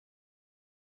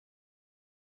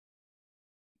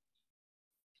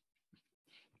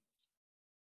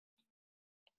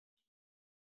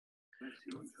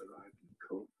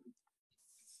Cool.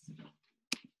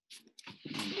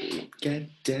 Get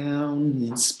down,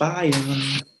 Inspire.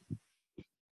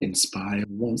 Inspire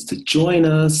wants to join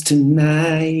us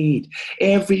tonight.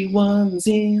 Everyone's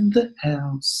in the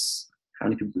house. How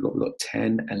many people we got? We've got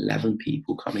 10, 11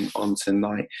 people coming on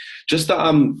tonight. Just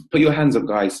put your hands up,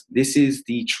 guys. This is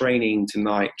the training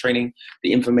tonight. Training,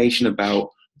 the information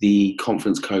about the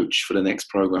conference coach for the next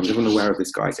program. Is everyone aware of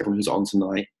this, guys? Everyone who's on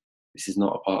tonight, this is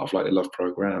not a part of like the Love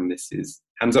program. This is,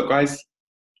 hands up, guys. Is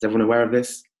everyone aware of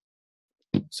this?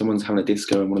 Someone's having a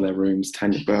disco in one of their rooms.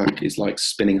 Tanya Burke is like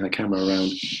spinning her camera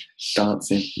around,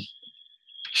 dancing.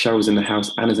 Cheryl's in the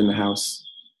house. Anna's in the house.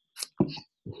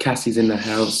 Cassie's in the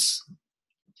house.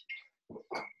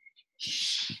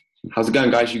 How's it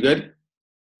going, guys? You good?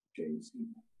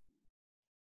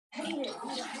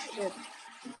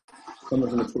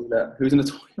 Someone's in the toilet. Who's in the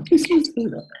toilet? Who's in the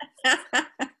toilet?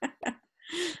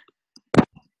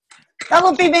 That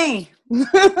would be me.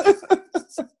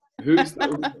 Who's that?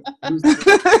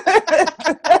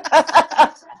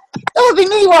 That would be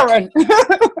me, Warren.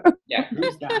 Yeah,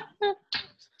 who's that?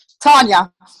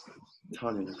 Tanya.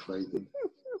 Tanya, you're crazy.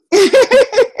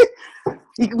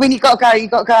 When you got to go, you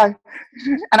got to go.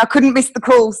 And I couldn't miss the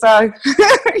call, so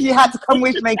you had to come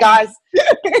with me, guys.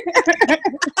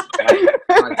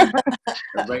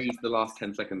 Erase the last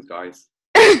 10 seconds, guys.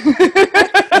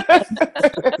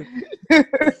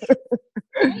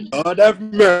 God have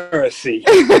mercy.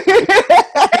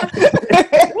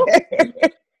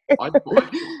 I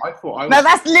thought I was... No,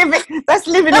 that's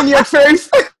living in your truth.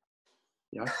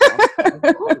 Yeah, I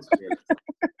was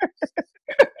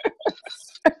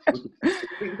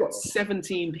we've got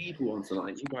 17 people on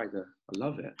tonight. You guys are, I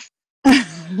love it.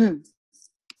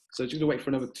 So just gonna wait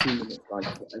for another 2 minutes, guys,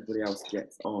 before everybody else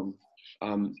gets on.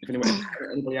 If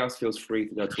anybody else feels free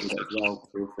to go to it as well,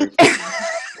 feel free to.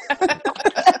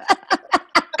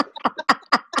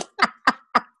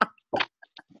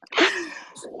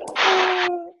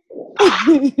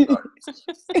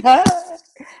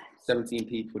 17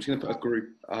 people. Just gonna put a group.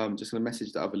 Just gonna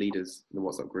message the other leaders in the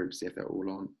WhatsApp group, see if they're all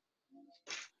on.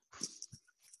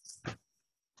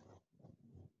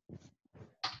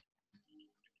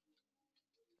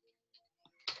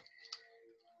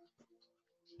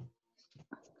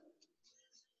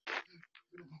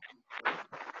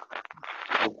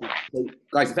 So,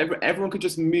 guys, if everyone could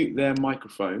just mute their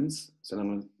microphones, so then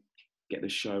I'm gonna get the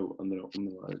show on the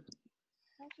road.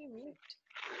 How do you mute?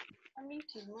 I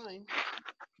muted mine.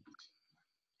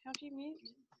 How do you mute?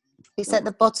 It's at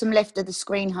the bottom left of the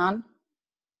screen, hon.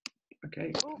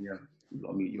 Okay. Oh. Yeah,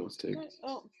 I'll mute yours too. No,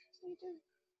 oh, what are you doing?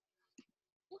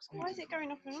 Why is it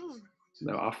going off and on?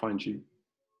 No, I'll find you.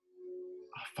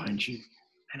 I'll find you,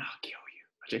 and I'll kill you.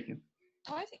 I'm joking.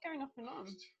 Why is it going off and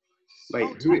on?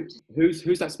 Wait,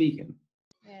 who's that speaking?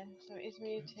 Yeah, so it is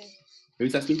muted.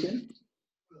 Who's that speaking?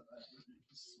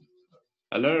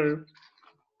 Hello?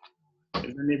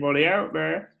 Is anybody out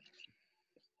there?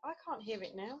 I can't hear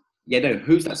it now. Yeah, no,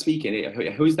 who's that speaking?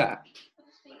 Who's that?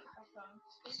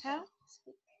 How?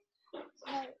 No,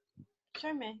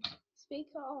 show me.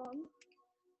 Speaker on.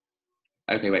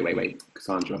 Okay, wait.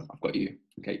 Cassandra, I've got you.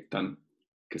 Okay, done.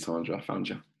 Cassandra, I found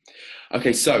you.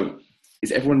 Okay, so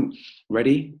is everyone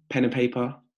ready? Pen and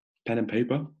paper?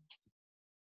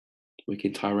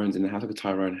 Wicked. Tyrone's in the house. Look at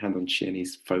Tyrone, hand on chin.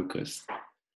 He's focused.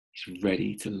 He's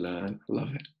ready to learn. I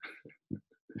love it.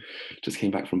 Just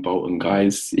came back from Bolton,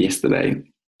 guys, yesterday,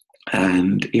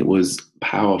 and it was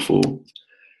powerful.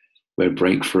 We had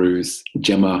breakthroughs.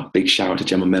 Gemma, big shout out to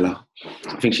Gemma Miller.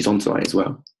 I think she's on tonight as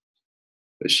well.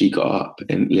 But she got up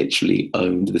and literally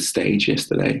owned the stage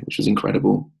yesterday, which was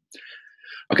incredible.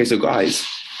 Okay, so guys,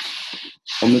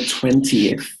 on the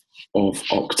 20th of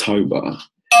October.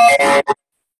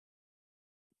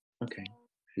 Okay,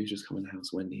 who's just come in the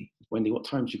house? Wendy. Wendy, what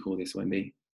time did you call this,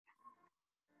 Wendy?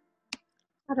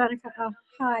 I don't know.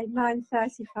 Hi,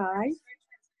 9:35.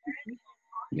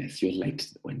 Yes, you're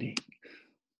late, Wendy.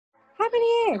 How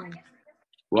many in?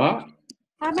 What?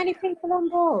 How many people on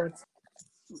board?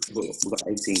 We've got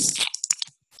 18.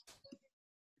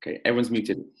 Okay, everyone's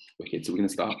muted. Wicked, so we're going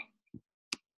to start.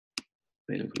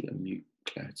 They look a mute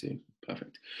Claire too.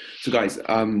 Perfect. So guys,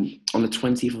 on the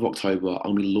 20th of October,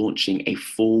 I'll be launching a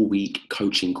 4-week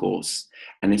coaching course.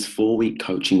 And this 4-week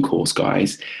coaching course,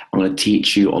 guys, I'm going to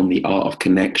teach you on the art of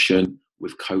connection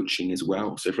with coaching as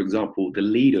well. So for example, the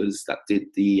leaders that did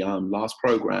the last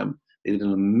program, they did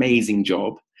an amazing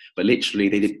job, but literally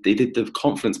they did the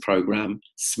conference program,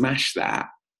 smashed that,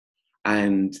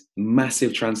 and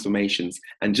massive transformations.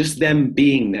 And just them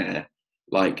being there,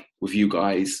 like with you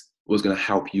guys, was going to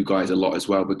help you guys a lot as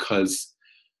well, because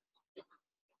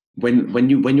when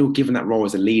you're given that role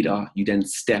as a leader, you then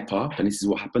step up, and this is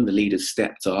what happened. The leaders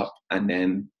stepped up and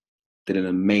then did an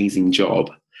amazing job.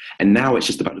 And now it's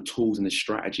just about the tools and the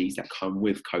strategies that come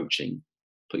with coaching.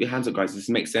 Put your hands up, guys. Does this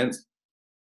make sense?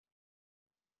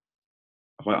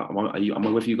 Am I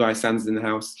with you guys? Sam's in the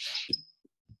house.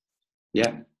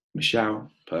 Yeah, Michelle,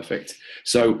 perfect.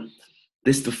 So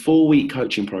this is the 4-week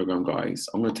coaching program, guys.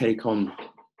 I'm going to take on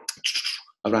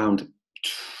around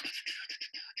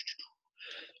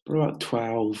about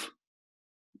 12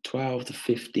 to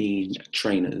 15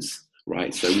 trainers,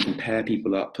 right? So we can pair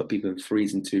people up, put people in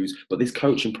 3s and 2s. But this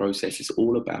coaching process is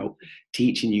all about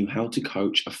teaching you how to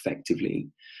coach effectively.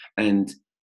 And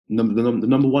the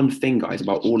number one thing, guys,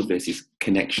 about all of this is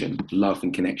connection, love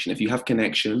and connection. If you have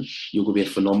connection, you're going to be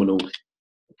a phenomenal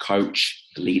coach,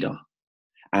 leader.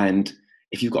 And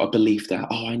if you've got a belief that,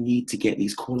 oh, I need to get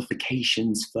these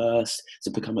qualifications first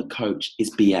to become a coach,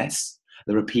 it's BS.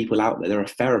 There are people out there, there are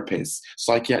therapists,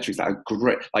 psychiatrists that are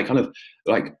great,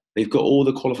 they've got all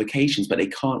the qualifications, but they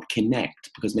can't connect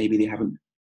because maybe they haven't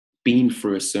been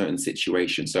through a certain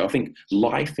situation. So I think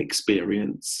life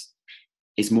experience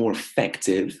is more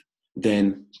effective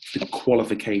than the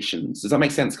qualifications. Does that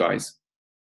make sense, guys?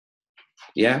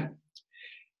 Yeah?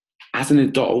 As an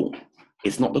adult,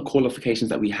 it's not the qualifications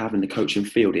that we have in the coaching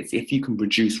field. It's if you can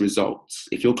produce results.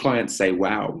 If your clients say,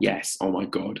 wow, yes, oh my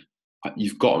God,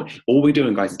 you've got, all we're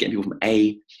doing, guys, is getting people from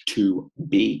A to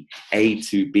B, A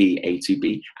to B, A to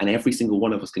B. And every single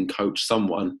one of us can coach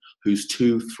someone who's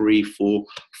 2, 3, 4,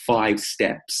 5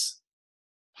 steps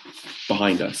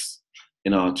behind us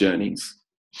in our journeys.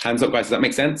 Hands up, guys. Does that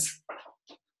make sense?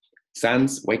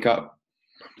 Sands, wake up.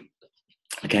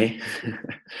 Okay.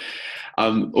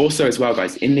 Also as well,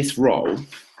 guys, in this role,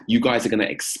 you guys are going to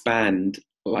expand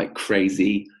like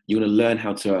crazy. You're going to learn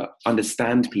how to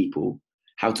understand people,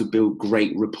 how to build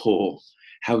great rapport,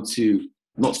 how to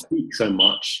not speak so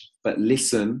much, but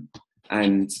listen.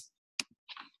 And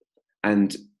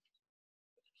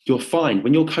you'll find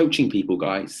when you're coaching people,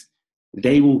 guys,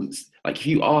 they will, like, if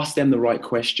you ask them the right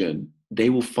question, they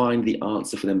will find the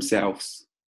answer for themselves.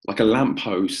 Like a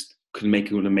lamppost can make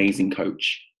you an amazing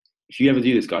coach. If you ever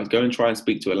do this, guys, go and try and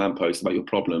speak to a lamppost about your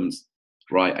problems,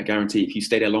 right? I guarantee if you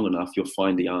stay there long enough, you'll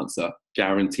find the answer.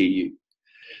 Guarantee you.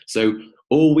 So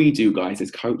all we do, guys,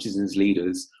 as coaches and as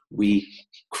leaders, we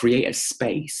create a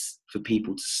space for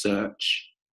people to search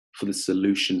for the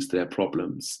solutions to their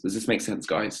problems. Does this make sense,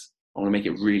 guys? I want to make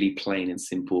it really plain and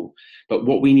simple. But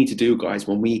what we need to do, guys,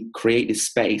 when we create this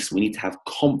space, we need to have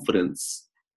confidence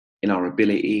in our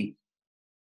ability,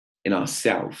 in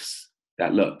ourselves,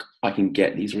 that, look, I can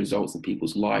get these results in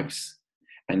people's lives.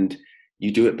 And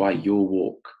you do it by your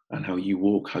walk and how you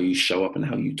walk, how you show up and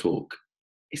how you talk.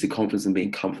 It's the confidence in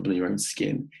being comfortable in your own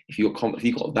skin. If you've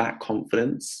got that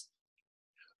confidence,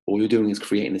 all you're doing is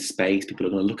creating a space. People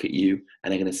are going to look at you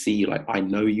and they're going to see you like, I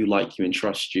know you, like you, and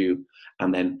trust you.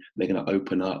 And then they're going to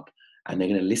open up and they're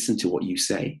going to listen to what you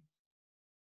say.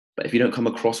 But if you don't come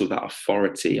across with that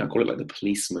authority, I call it like the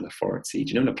policeman authority. Do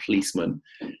you know when a policeman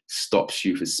stops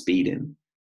you for speeding?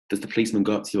 Does the policeman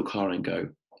go up to your car and go,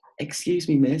 excuse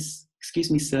me, miss, excuse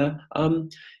me, sir,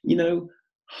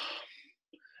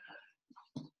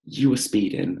 you were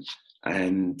speeding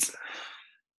and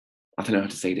I don't know how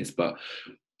to say this, but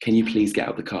can you please get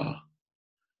out of the car?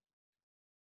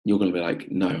 You're going to be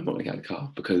like, no, I'm not going to get out of the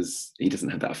car, because he doesn't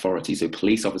have that authority. So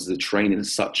police officers are trained in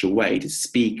such a way to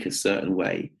speak a certain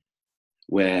way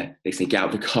where they say, get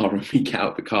out of the car, and we get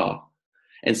out of the car.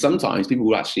 And sometimes people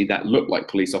will actually, that look like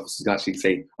police officers, actually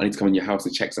say, I need to come in your house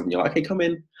and check something. You're like, okay, come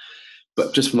in.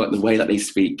 But just from like the way that they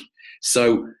speak.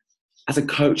 So as a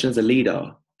coach and as a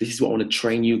leader, this is what I want to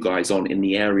train you guys on in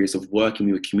the areas of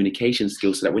working with communication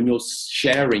skills, so that when you're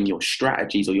sharing your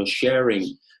strategies or you're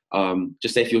sharing,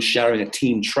 just say if you're sharing a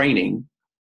team training,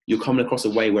 you're coming across a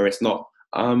way where it's not,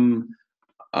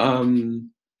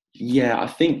 yeah, I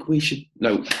think we should,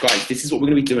 no, guys, this is what we're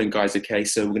going to be doing, guys, okay?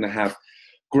 So we're going to have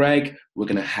Greg, we're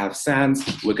going to have Sands,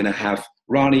 we're going to have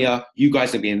Rania, you guys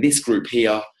are going to be in this group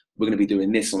here. We're going to be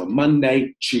doing this on a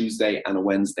Monday, Tuesday, and a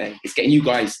Wednesday. It's getting you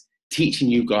guys, teaching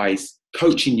you guys,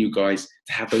 coaching you guys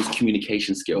to have those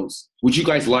communication skills. Would you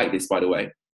guys like this, by the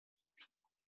way?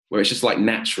 Where it's just like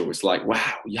natural. It's like,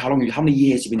 wow, how many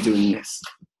years you've been doing this?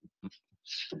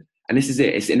 And this is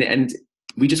it. And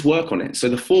we just work on it. So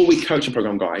the 4-week coaching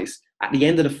program, guys, at the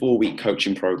end of the 4-week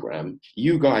coaching program,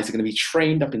 you guys are going to be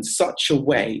trained up in such a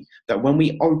way that when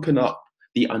we open up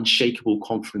the Unshakable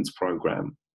Conference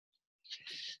program,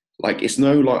 like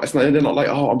they're not like,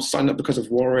 oh, I'm signing up because of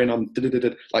Warren.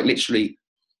 Like literally,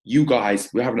 you guys,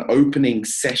 we're having an opening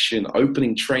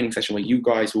training session where you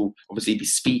guys will obviously be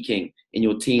speaking in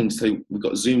your teams. So we've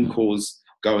got Zoom calls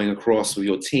going across with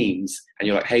your teams and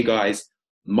you're like, hey guys,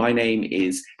 my name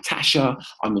is Tasha.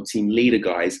 I'm your team leader,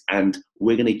 guys, and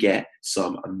we're going to get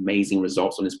some amazing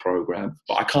results on this program.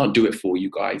 But I can't do it for you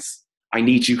guys. I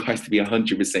need you guys to be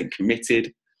 100%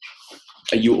 committed.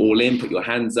 Are you all in? Put your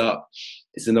hands up.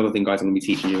 This is another thing, guys, I'm going to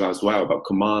be teaching you as well about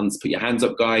commands. Put your hands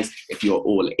up, guys. If you're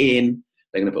all in,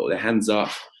 they're going to put their hands up.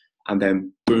 And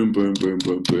then boom, boom, boom,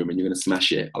 boom, boom, and you're going to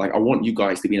smash it. Like, I want you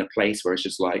guys to be in a place where it's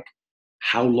just like,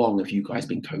 how long have you guys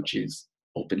been coaches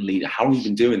or been leader? How long have you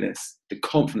been doing this? The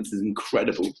confidence is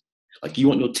incredible. Like, you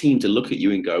want your team to look at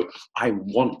you and go, I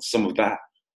want some of that.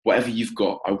 Whatever you've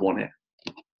got, I want it.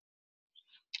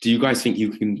 Do you guys think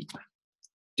you can?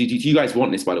 Do you guys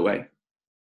want this, by the way?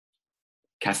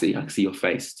 Cassie, I can see your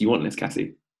face. Do you want this,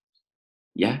 Cassie?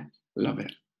 Yeah? Love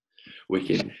it.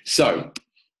 Wicked. So,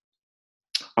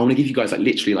 I want to give you guys like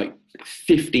literally like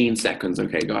 15 seconds,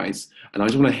 okay, guys? And I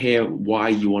just want to hear why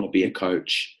you want to be a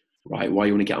coach, right? Why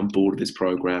you want to get on board with this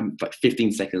program. Like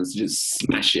 15 seconds to just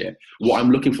smash it. What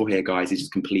I'm looking for here, guys, is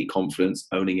just complete confidence,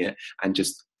 owning it, and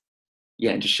just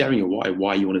sharing your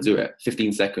why you want to do it.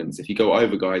 15 seconds. If you go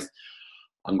over, guys,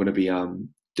 I'm going to be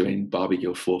doing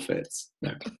barbecue forfeits.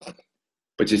 No.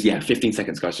 But just, 15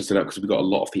 seconds, guys, just so that, because we've got a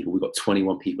lot of people. We've got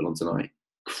 21 people on tonight.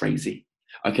 Crazy.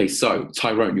 Okay, so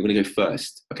Tyrone, you're going to go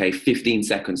first. Okay, 15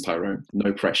 seconds, Tyrone.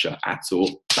 No pressure at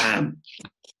all. Bam.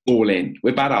 All in.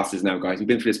 We're badasses now, guys. We've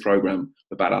been through this program.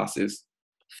 We're badasses.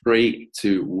 3,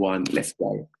 2, 1, let's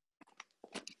go.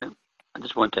 I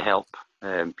just want to help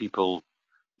people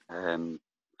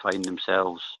find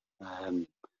themselves,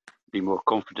 be more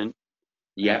confident.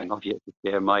 Yeah. I've yet to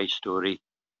share my story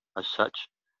as such,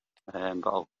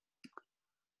 but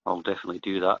I'll definitely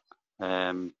do that.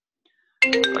 I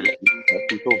just want to help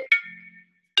people.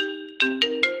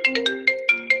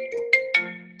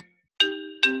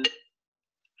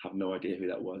 Have no idea who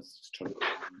that was. Just trying to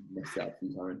mess it up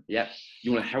from time. Yeah.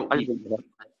 You want to help people?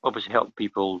 Obviously help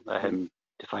people to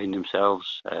find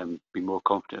themselves, be more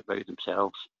confident about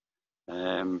themselves,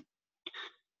 and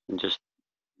just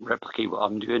replicate what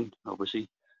I'm doing, obviously,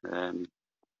 and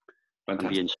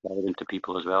be inspiring to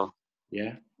people as well.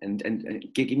 Yeah, and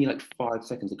give me like 5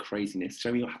 seconds of craziness.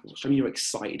 Show me your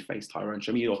excited face, Tyrone.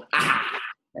 Show me your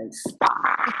face.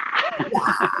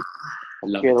 I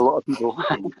love it. A lot of people.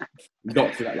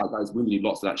 Lots of that, like, guys. We need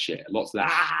lots of that shit. Lots of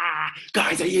that.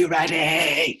 Guys, are you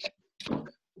ready?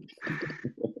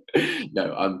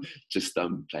 No, I'm just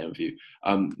playing with you.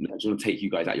 I just want to take you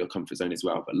guys out of your comfort zone as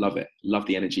well. But love it. Love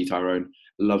the energy, Tyrone.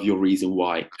 Love your reason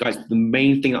why. Guys, the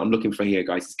main thing that I'm looking for here,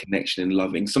 guys, is connection and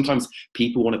loving. Sometimes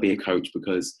people want to be a coach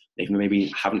because they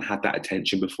maybe haven't had that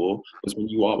attention before. Because when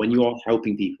you are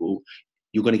helping people,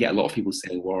 you're going to get a lot of people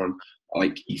saying, Warren,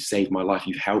 like, you saved my life,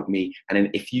 you've helped me. And then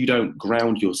if you don't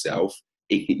ground yourself,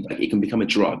 it can become a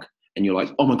drug. And you're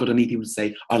like, oh my God, I need people to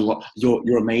say,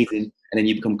 you're amazing. And then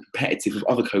you become competitive with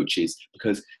other coaches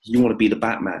because you want to be the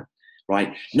Batman,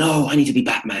 right? No, I need to be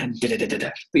Batman. Put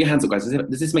your hands up, guys.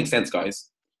 Does this make sense, guys?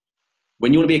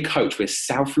 When you want to be a coach, we're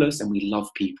selfless and we love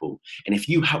people. And if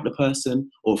you help the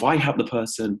person, or if I help the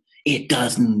person, it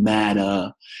doesn't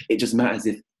matter. It just matters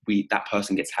if that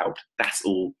person gets helped. That's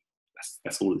all.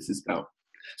 That's all this is about.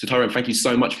 So Tyrone, thank you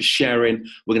so much for sharing.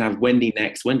 We're gonna have Wendy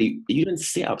next. Wendy, are you doing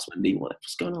sit-ups, Wendy?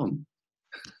 What's going on?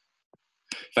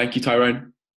 Thank you,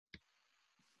 Tyrone.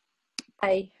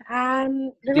 Hey,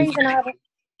 the reason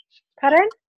pardon?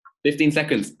 15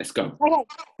 seconds. Let's go. Okay.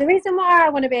 The reason why I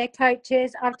want to be a coach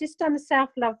is I've just done the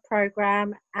self-love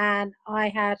program and I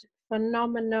had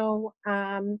phenomenal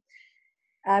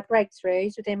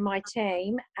breakthroughs within my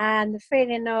team, and the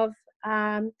feeling of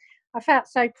I felt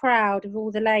so proud of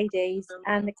all the ladies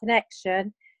and the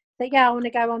connection that I want to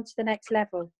go on to the next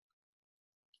level.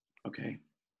 Okay.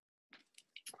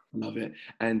 Love it.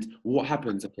 And what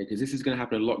happens, okay, because this is going to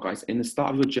happen a lot, guys. In the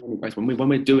start of your journey, guys, when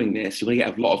we're doing this, you're going to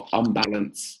get a lot of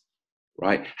unbalance,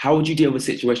 right? How would you deal with a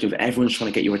situation if everyone's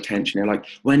trying to get your attention? They're like,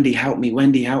 Wendy, help me,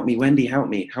 Wendy, help me, Wendy, help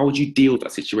me. How would you deal with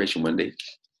that situation, Wendy?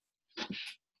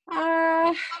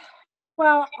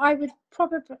 Well, I would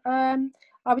probably,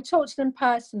 I would talk to them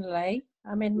personally.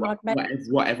 I mean, what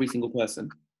every single person?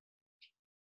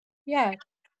 Yeah,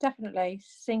 definitely,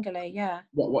 singly, yeah.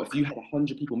 What if you had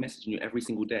 100 people messaging you every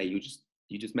single day? You just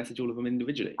message all of them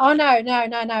individually? Oh no!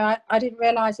 I didn't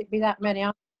realise it'd be that many.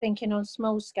 I'm thinking on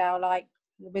small scale, like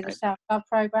with a self-love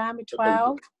program with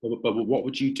 12. But what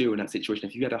would you do in that situation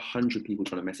if you had 100 people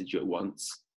trying to message you at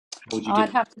once? What would you do?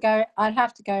 I'd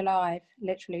have to go live,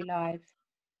 literally live.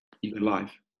 You go live?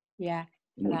 Yeah.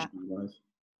 And what would you do live?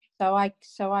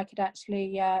 So I could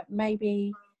actually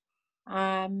maybe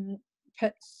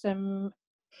put some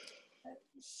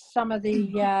of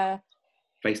the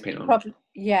face paint on.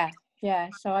 yeah,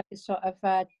 so I just sort of,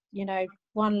 you know,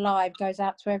 one live goes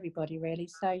out to everybody really.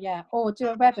 So yeah, or do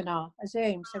a webinar, a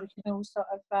Zoom, so we can all sort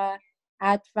of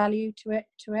add value to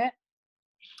it.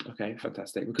 Okay,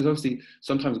 fantastic. Because obviously,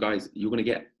 sometimes, guys, you're going to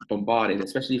get bombarded,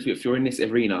 especially if you're in this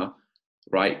arena,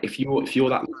 right? If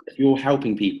you're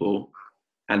helping people,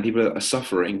 and people are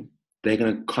suffering, they're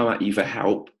going to come at you for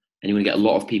help, and you're going to get a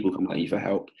lot of people coming at you for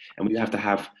help. And we have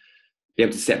to be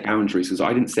able to set boundaries. Because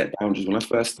I didn't set boundaries when I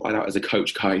first started out as a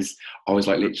coach, guys. I was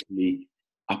like literally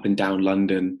up and down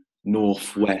London,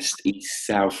 north, west, east,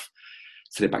 south,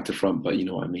 to the back to front. But you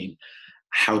know what I mean.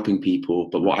 Helping people,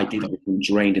 but what I did, I was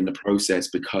drained in the process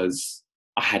because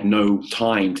I had no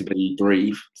time to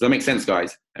breathe. Does that make sense,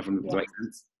 guys? Everyone, does that make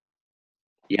sense?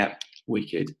 Yeah,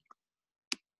 wicked.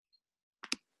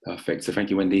 Perfect. So thank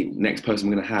you, Wendy. Next person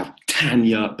we're going to have,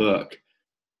 Tanya Burke.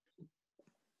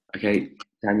 Okay,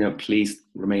 Tanya, please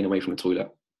remain away from the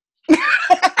toilet.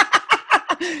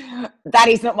 That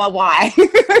is not my why.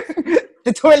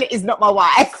 The toilet is not my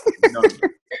why. No.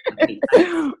 Okay.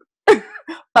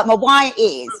 But my why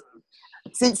is,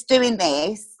 since doing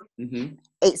this,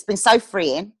 it's been so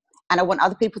freeing, and I want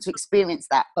other people to experience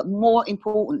that. But more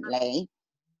importantly,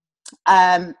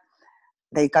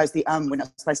 there goes the we're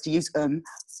not supposed to use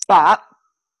but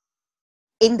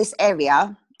in this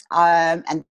area,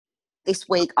 and this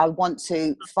week I want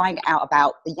to find out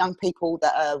about the young people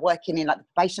that are working in like the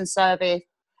probation service,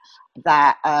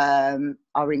 that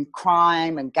are in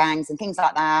crime and gangs and things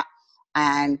like that,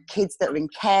 and kids that are in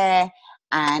care.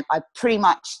 And I pretty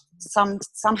much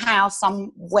somehow,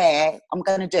 somewhere, I'm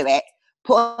going to do it,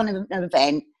 put on an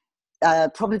event,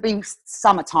 probably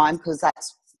summertime, because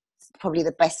that's probably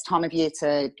the best time of year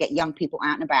to get young people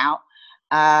out and about,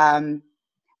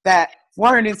 that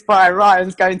Warren Inspire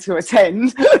Ryan's going to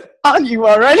attend. Aren't you,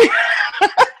 Warren?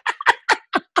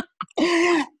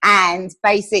 And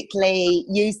basically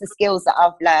use the skills that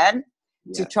I've learned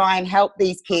to try and help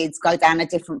these kids go down a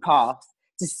different path,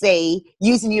 to see,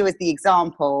 using you as the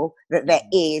example, that there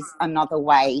is another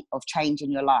way of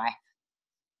changing your life.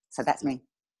 So that's me.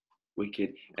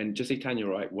 Wicked. And just say, Tanya,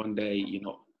 right, one day you're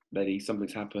not ready,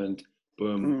 something's happened,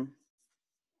 boom.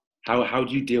 How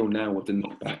do you deal now with the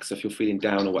knockbacks? If you're feeling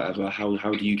down or whatever, how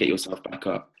do you get yourself back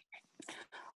up?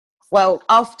 Well,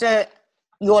 after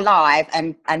you're live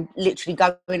and literally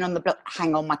going on the block,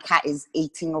 hang on, my cat is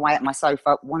eating away at my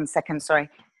sofa. 1 second, sorry.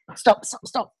 Stop.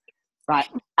 Right.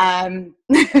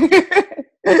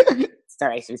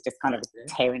 Sorry, she was just kind of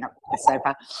tearing up the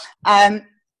sofa.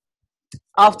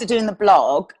 After doing the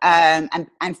blog and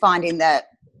finding that,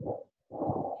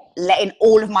 letting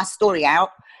all of my story out,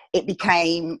 it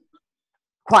became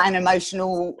quite an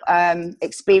emotional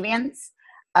experience.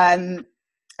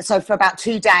 So for about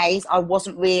 2 days, I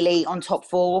wasn't really on top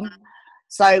form.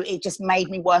 So it just made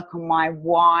me work on my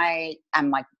why and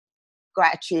my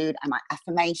gratitude and my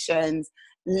affirmations.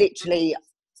 Literally,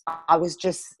 I was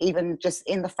just in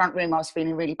the front room, I was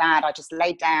feeling really bad. I just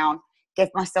laid down, gave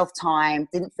myself time,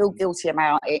 didn't feel guilty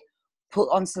about it, put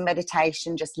on some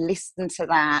meditation, just listened to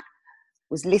that,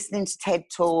 was listening to TED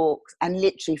Talks, and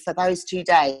literally for those 2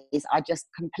 days, I just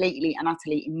completely and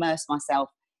utterly immersed myself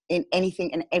in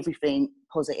anything and everything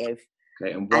positive.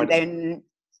 Okay, and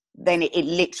then it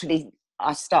literally,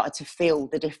 I started to feel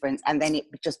the difference, and then it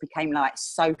just became like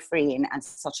so freeing and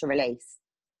such a release.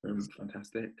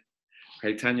 Fantastic.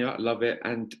 Okay, Tanya, I love it.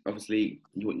 And obviously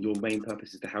your main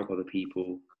purpose is to help other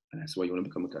people, and that's why you want to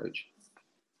become a coach.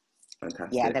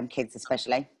 Fantastic. Yeah, them kids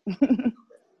especially.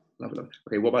 Love it.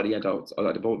 Okay, what about the adults?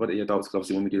 What about the adults? Because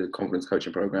obviously when we do the conference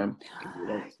coaching program.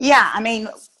 Yeah, I mean,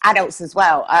 adults as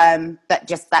well. But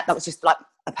just that was just like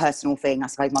a personal thing, I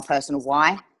suppose, my personal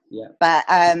why. Yeah. But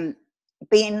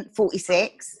being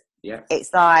 46,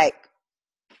 it's like,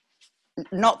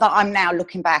 not that I'm now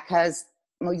looking back as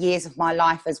years of my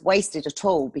life as wasted at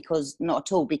all, because not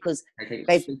at all, because okay,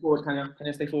 stay forward, Tanya. Can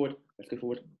you stay forward? Let's go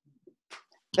forward.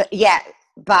 But yeah,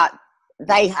 but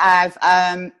they have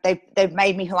they've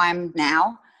made me who I am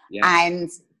now, and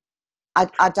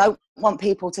I don't want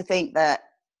people to think that,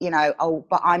 you know, oh,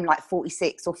 but I'm like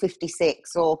 46 or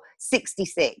 56 or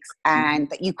 66 and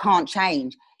that you can't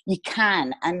change. You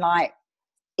can, and like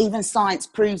even science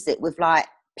proves it with like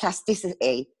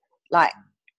plasticity, like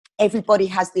everybody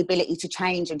has the ability to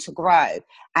change and to grow,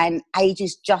 and age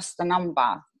is just a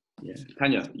number. Yeah,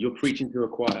 Tanya, you're preaching to a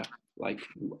choir. Like,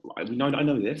 I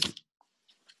know this.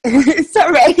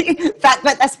 Sorry,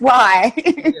 but that's why.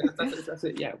 That's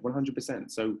it. Yeah, 100%.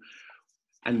 So,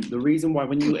 and the reason why,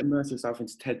 when you immerse yourself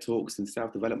into TED Talks and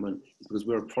self-development, is because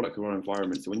we're a product of our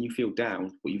environment. So when you feel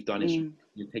down, what you've done is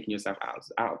you're taking yourself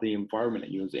out of the environment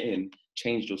that you was in,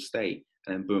 changed your state,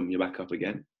 and then boom, you're back up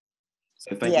again.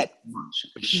 So thank you so much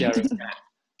for sharing that.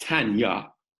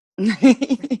 Tanya.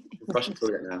 Brush your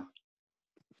toilet now.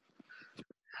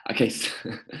 Okay, so,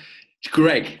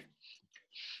 Greg.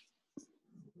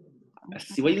 Let's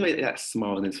see, why you made that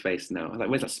smile on his face now? Like,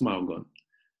 where's that smile gone?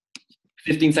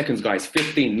 15 seconds, guys.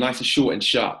 15, nice and short and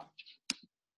sharp.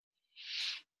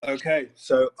 Okay,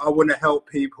 so I want to help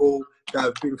people that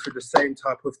have been through the same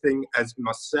type of thing as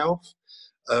myself.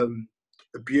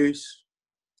 Abuse,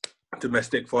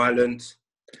 domestic violence,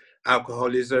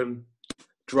 alcoholism,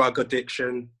 drug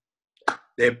addiction.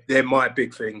 They're my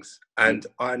big things. And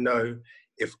I know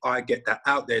if I get that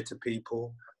out there to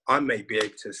people, I may be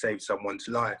able to save someone's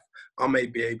life. I may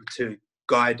be able to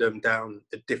guide them down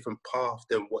a different path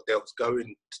than what they was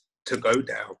going to go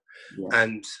down. Yeah.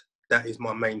 And that is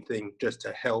my main thing, just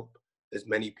to help as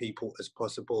many people as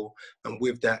possible. And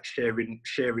with that, sharing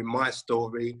my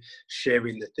story,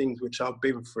 sharing the things which I've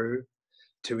been through,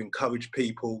 to encourage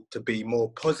people to be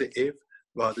more positive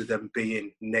rather than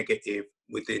being negative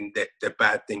within the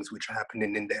bad things which are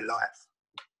happening in their life.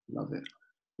 Love it.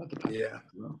 Love the passion. Yeah.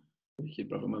 Well, thank you,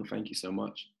 brother man. Thank you so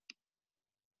much.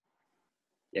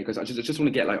 Yeah, because I just want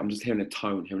to get, like, I'm just hearing a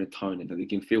tone, and you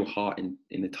can feel heart in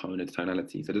the tone, the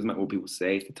tonality. So it doesn't matter what people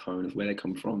say, it's the tone, it's where they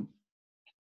come from.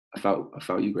 I felt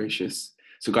you, Gracious.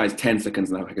 So guys, 10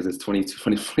 seconds now, because there's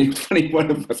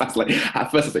 21 of us. That's like, at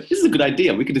first I was like, this is a good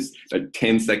idea. We could just, like,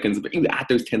 10 seconds, but even add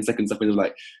those 10 seconds up, and it was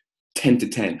like 10 to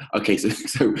 10. Okay,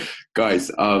 so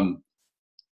guys,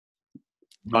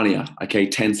 Rania, okay,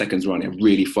 10 seconds, Rania,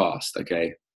 really fast,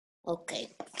 okay?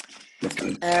 Okay. Let's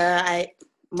go.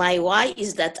 My why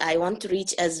is that I want to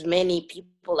reach as many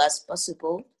people as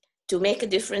possible to make a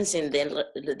difference in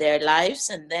their lives,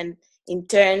 and then in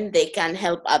turn they can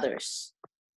help others.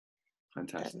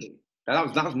 Fantastic.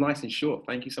 That was nice and short.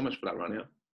 Thank you so much for that, Rania.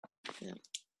 Yeah.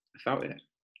 I felt it.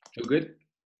 Feel good?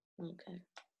 Okay.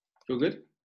 Feel good?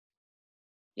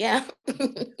 Yeah.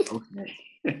 Okay.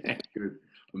 Good.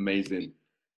 Amazing.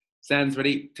 Sans,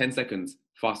 ready? 10 seconds.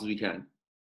 Fast as we can.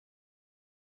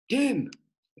 Again.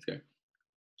 Let's go.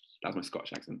 That was my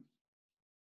Scottish accent.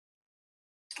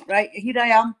 Right, here I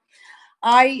am.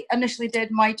 I initially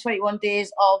did my 21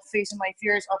 days of Facing My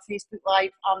Fears on Facebook Live,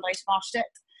 and I smashed it.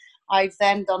 I've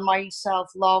then done my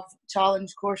self-love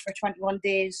challenge course for 21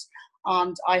 days,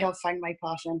 and I have found my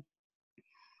passion.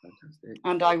 Fantastic.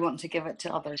 And I want to give it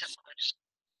to others.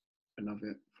 I love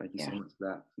it. Thank you so much for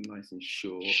that. Nice and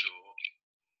short.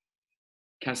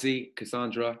 Cassie,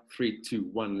 Cassandra, 3, 2,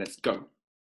 1, let's go.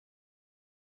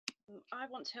 I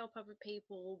want to help other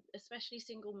people, especially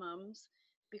single mums,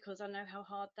 because I know how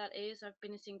hard that is. I've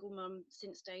been a single mum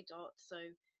since day dot, so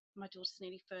my daughter's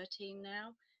nearly 13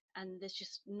 now, and there's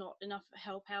just not enough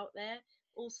help out there.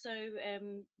 Also,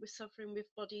 we're suffering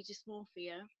with body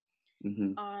dysmorphia.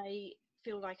 Mm-hmm. I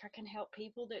feel like I can help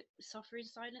people that suffer in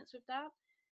silence with that,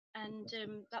 and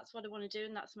that's what I want to do,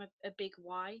 and that's a big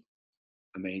why.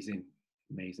 Amazing.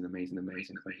 Thank you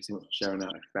so much for sharing that.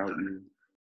 I felt you.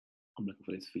 I'm looking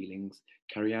for those feelings.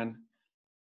 Carrie Ann?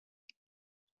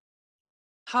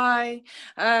 Hi,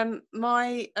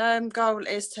 my goal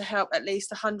is to help at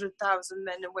least 100,000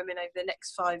 men and women over the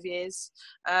next 5 years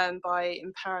by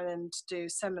empowering them to do a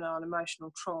seminar on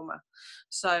emotional trauma.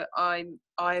 So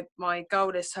my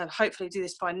goal is to hopefully do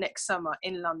this by next summer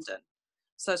in London.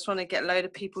 So I just want to get a load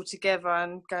of people together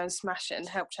and go and smash it and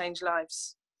help change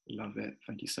lives. Love it.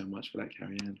 Thank you so much for that,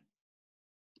 Carrie Ann.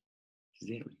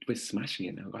 Yeah, we're smashing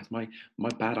it now, guys. My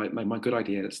good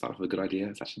idea that started with a good idea.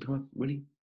 It's actually become really.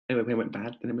 Anyway, it went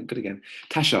bad, then it went good again.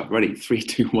 Tasha, ready? 3,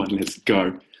 2, 1, let's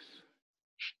go.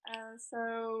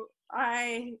 So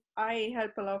I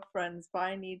help a lot of friends, but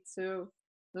I need to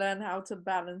learn how to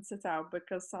balance it out,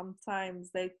 because sometimes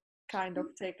they kind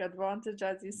of take advantage,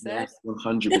 as you said. Yes,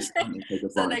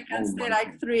 100%. So they can stay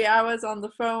like 3 hours on the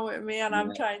phone with me, and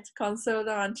I'm trying to console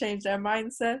them and change their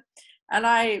mindset. And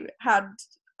I had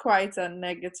quite a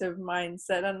negative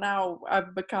mindset, and now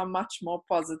I've become much more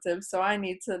positive, so I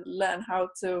need to learn how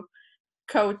to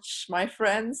coach my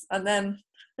friends and then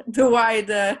the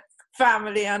wider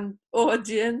family and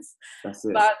audience. That's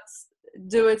it. But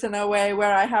do it in a way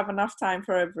where I have enough time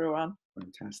for everyone.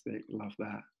 Fantastic. Love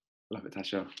that. Love it,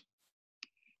 Tasha.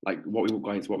 Like, what we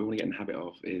want to get in the habit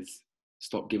of is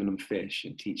stop giving them fish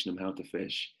and teaching them how to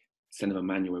fish. Send them a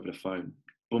manual over the phone.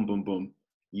 Boom, boom, boom.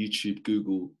 YouTube,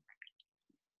 Google,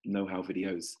 know-how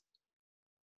videos.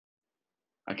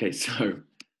 Okay, so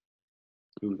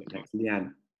who we got next?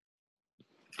 Leanne.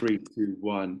 3, 2,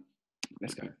 1,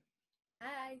 let's go.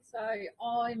 Hi, so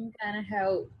I'm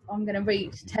going to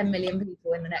reach 10 million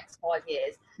people in the next 5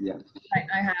 years. Yeah. I don't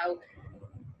know how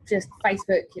just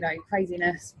Facebook, you know,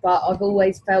 craziness. But I've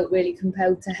always felt really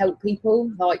compelled to help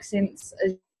people, like since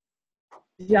as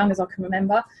young as I can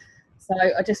remember. So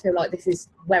I just feel like this is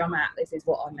where I'm at. This is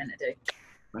what I'm meant to do.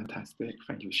 Fantastic.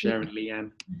 Thank you for sharing,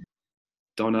 Leanne.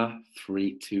 Donna,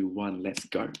 3, 2, 1, let's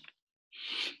go.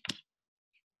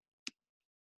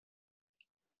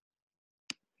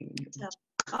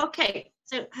 Okay,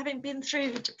 so having been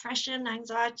through depression,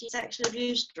 anxiety, sexual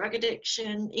abuse, drug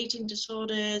addiction, eating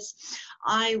disorders,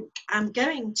 I am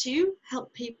going to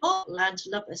help people learn to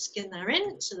love the skin they're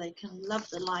in so they can love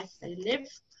the life they live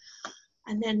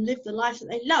and then live the life that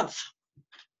they love.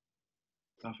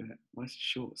 Love it. Nice,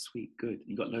 short, sweet, good.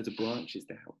 You got loads of branches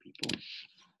to help people.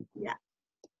 Yeah.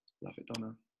 Love it,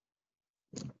 Donna.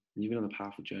 You've been on a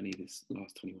powerful journey this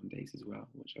last 21 days as well,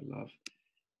 which I love.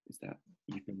 Is that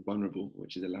you've been vulnerable,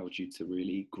 which has allowed you to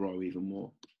really grow even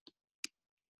more.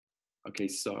 Okay,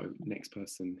 so next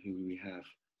person, who do we have?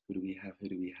 Who do we have? Who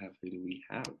do we have? Who do we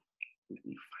have? Let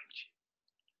me find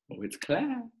you. Oh, it's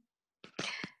Claire.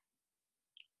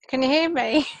 Can you hear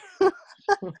me?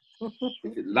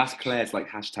 That's Claire's like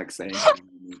hashtag saying.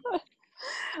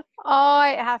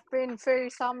 I have been through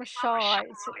some shite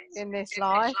in this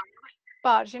life,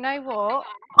 but you know what?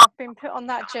 I've been put on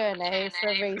that journey for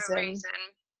a reason,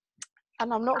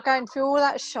 and I'm not going through all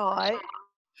that shite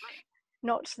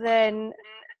not to then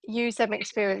use them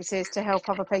experiences to help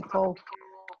other people.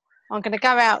 I'm going to go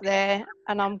out there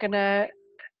and I'm going to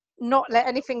not let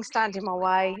anything stand in my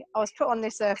way. I was put on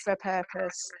this earth for a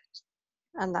purpose,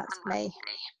 and that's me.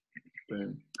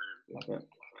 Boom. Love it.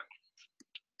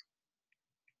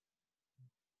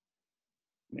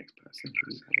 Next person.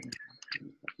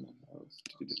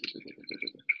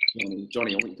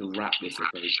 Johnny, I want you to wrap this,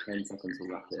 okay? 10 seconds to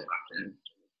wrap it.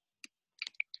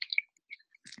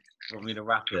 You want me to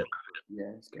wrap it?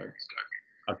 Yeah, let's go.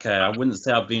 Okay, I wouldn't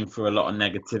say I've been through a lot of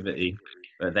negativity,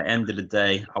 but at the end of the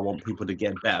day, I want people to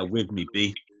get better with me,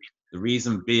 B. The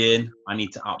reason being, I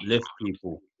need to uplift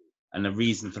people. And the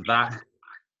reason for that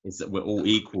is that we're all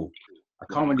equal. I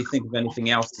can't really think of anything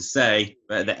else to say,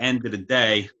 but at the end of the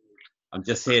day, I'm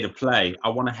just here to play. I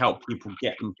want to help people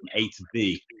get them from A to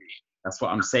B. That's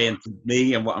what I'm saying to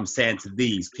me and what I'm saying to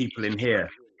these people in here.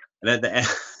 And at the end,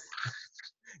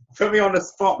 put me on the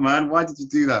spot, man. Why did you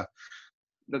do that?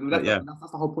 That's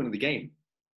the whole point of the game.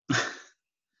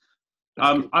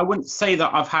 I wouldn't say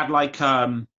that I've had like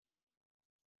a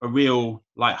real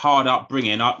like hard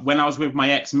upbringing. When I was with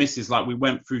my ex-missus, like we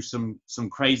went through some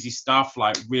crazy stuff,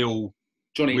 like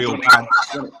Johnny,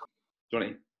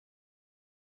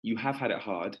 you have had it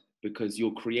hard because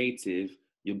you're creative.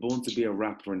 You're born to be a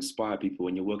rapper, inspire people,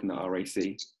 and you're working at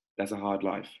RAC. That's a hard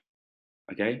life.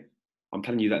 Okay, I'm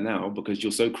telling you that now because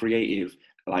you're so creative.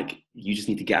 Like you just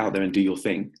need to get out there and do your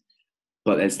thing.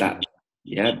 But there's that.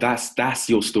 Yeah, that's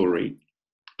your story.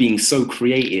 Being so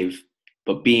creative,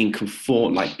 but being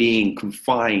confined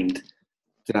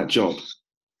to that job.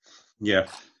 Yeah,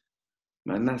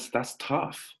 man, that's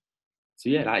tough. So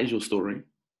yeah, that is your story.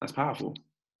 That's powerful.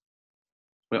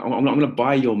 I'm not going to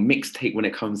buy your mixtape when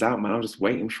it comes out, man. I'm just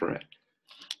waiting for it.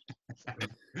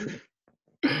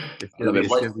 It's going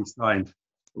to be signed.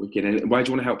 Why do you want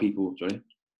to help people, Johnny?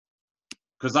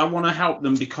 Because I want to help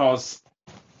them because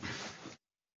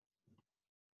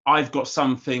I've got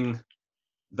something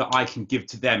that I can give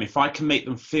to them. If I can make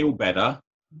them feel better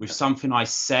with something I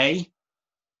say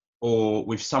or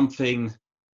with something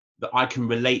that I can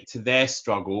relate to their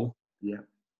struggle, yeah,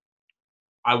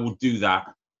 I will do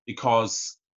that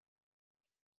because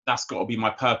that's got to be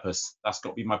my purpose. That's got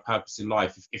to be my purpose in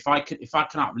life. If I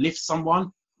can uplift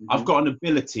someone, I've got an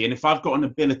ability. And if I've got an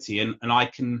ability and I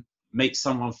can make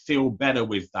someone feel better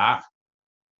with that,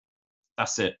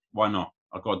 that's it. Why not?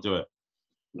 I've got to do it.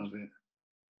 Love it.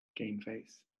 Game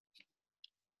face.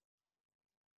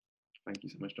 Thank you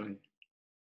so much, Johnny.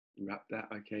 Wrap that.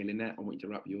 Okay, Lynette, I want you to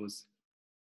wrap yours.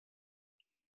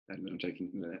 I'm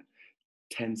joking, Lynette.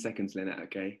 10 seconds, Lynette,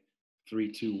 okay?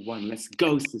 3, 2, 1, let's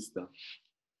go, sister.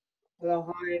 Hello,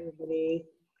 hi, everybody.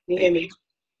 Can you hear me?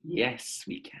 Yes,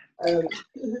 we can.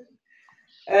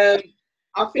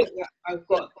 I think that I've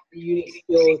got a unique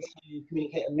skill to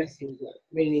communicate a message that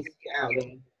really needs to get out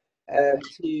there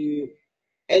to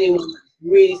anyone that's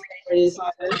really suffering in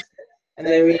silence, and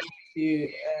they really need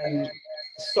to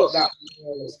stop that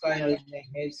that's going on in their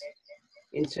heads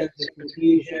in terms of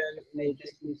confusion, and they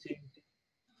just need to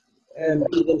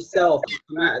be themselves,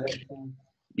 come out of themselves.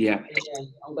 Yeah. Yeah,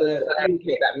 I'm going to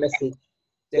communicate that message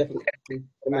definitely to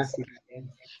the masses. Yeah.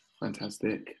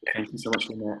 Fantastic. Thank you so much,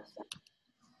 Lynette.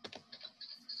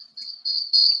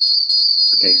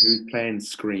 Okay, who's playing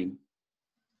Scream?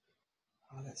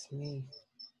 Oh, that's me.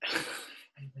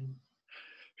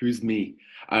 Who's me?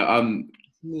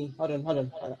 Me. Hold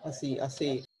on. I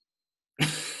see.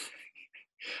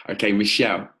 Okay,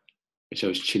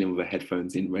 Michelle's chilling with her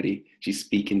headphones in, ready. She's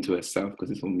speaking to herself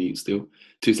because it's on mute still.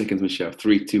 2 seconds, Michelle.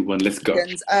 3, 2, 1, let's go.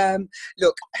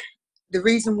 Look, the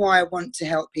reason why I want to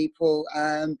help people,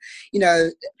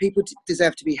 people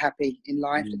deserve to be happy in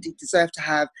life. They deserve to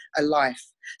have a life.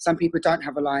 Some people don't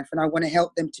have a life, and I want to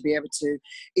help them to be able to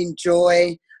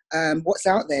enjoy what's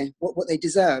out there, what they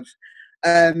deserve.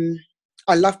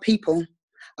 I love people.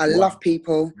 I love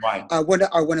people. Right. I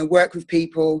want to work with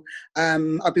people.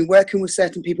 I've been working with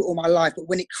certain people all my life, but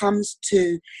when it comes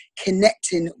to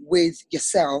connecting with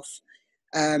yourself,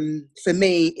 for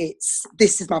me,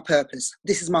 this is my purpose.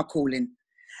 This is my calling.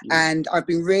 And I've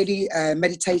been really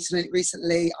meditating on it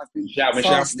recently. I've been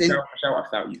fasting. Michelle, I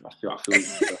felt you. I feel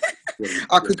you.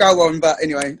 I could go on, but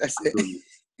anyway, that's it.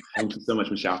 Thank you so much,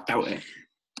 Michelle. I felt it.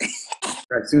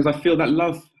 As soon as I feel that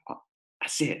love,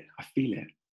 that's it. I feel it.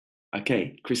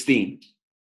 Okay, Christine.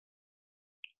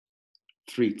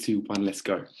 3, 2, 1, let's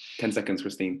go. 10 seconds,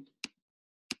 Christine.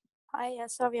 Hi,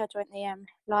 sorry I joined the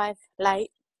live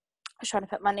late. I was trying to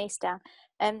put my niece down.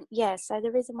 So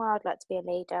the reason why I'd like to be a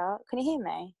leader, can you hear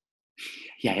me?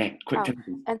 Yeah, quick.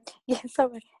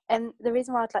 Sorry. The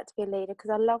reason why I'd like to be a leader,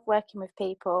 because I love working with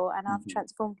people and I've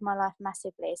transformed my life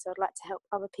massively. So I'd like to help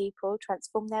other people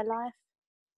transform their life.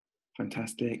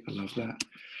 Fantastic. I love that.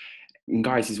 And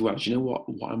guys as well, do you know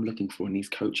what I'm looking for in these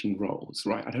coaching roles,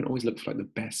 right? I don't always look for like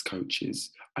the best coaches.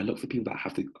 I look for people that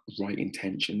have the right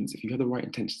intentions. If you have the right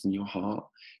intentions in your heart,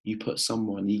 you give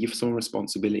someone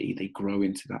responsibility, they grow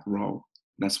into that role.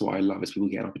 And that's what I love, is people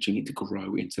get an opportunity to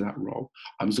grow into that role.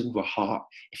 I'm just looking for heart.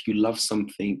 If you love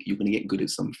something, you're going to get good at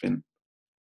something.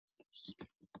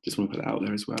 Just want to put that out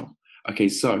there as well. Okay,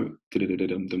 so,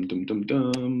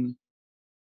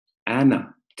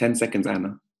 Anna, 10 seconds,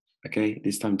 Anna. Okay,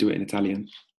 this time do it in Italian.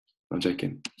 I'm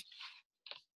joking.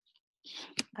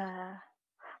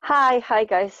 Hi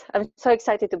guys. I'm so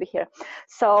excited to be here.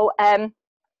 So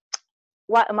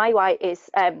what my why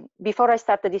is, before I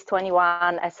started this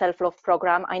 21 self-love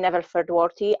program, I never felt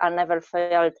worthy. I never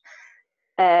felt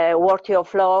worthy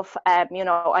of love.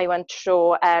 I went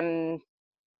through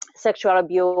sexual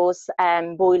abuse,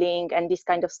 bullying, and this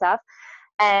kind of stuff.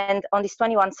 And on this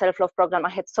 21 self-love program,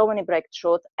 I had so many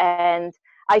breakthroughs, and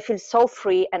I feel so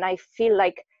free, and I feel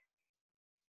like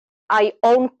I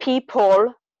own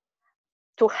people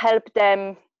to help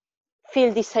them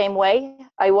feel the same way.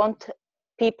 I want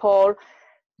people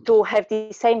to have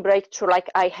the same breakthrough like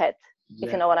I had,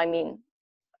 if you know what I mean.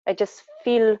 I just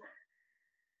feel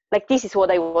like this is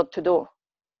what I want to do.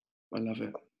 I love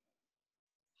it.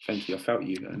 Thank you. I felt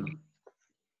you, Anna.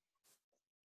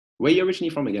 Where are you originally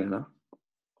from again, Anna?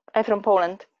 I'm from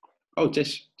Poland. Oh,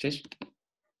 cześć.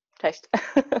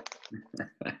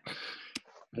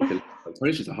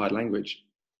 Polish is a hard language.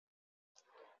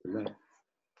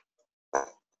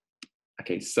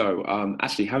 Okay, so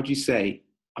Ashley, how do you say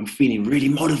I'm feeling really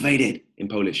motivated in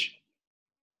Polish?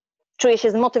 Czuję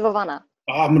się zmotywowana.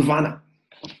 Motywowana.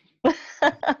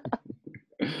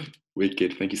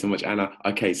 Wicked. Thank you so much, Anna.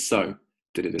 Okay, so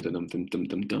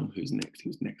who's next?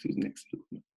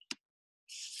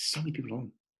 So many people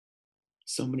on.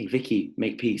 So many. Vicky,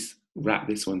 make peace. Wrap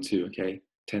this one too, okay?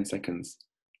 10 seconds.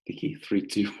 Vicky, 3,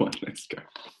 2, 1, let's go.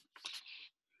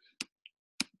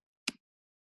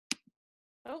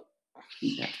 Oh,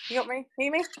 Yeah. you got me?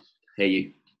 Hear me? Hear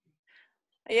you.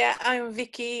 Yeah, I'm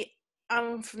Vicky.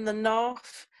 I'm from the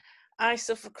north. I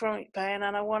suffer chronic pain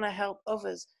and I want to help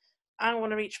others. I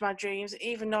want to reach my dreams.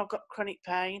 Even though I've got chronic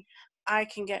pain, I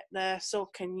can get there, so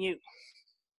can you.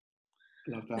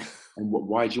 Love that. And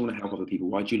why do you want to help other people?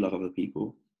 Why do you love other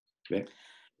people? Yeah.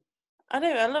 I do.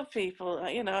 I love people.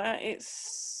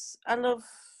 I love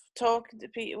talking to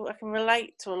people. I can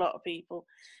relate to a lot of people.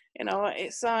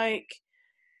 It's like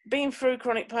being through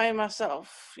chronic pain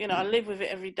myself. I live with it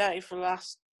every day for the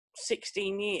last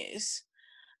 16 years.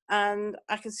 And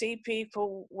I can see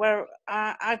people where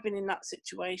I've been in that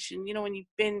situation, when you've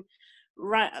been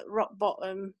right at rock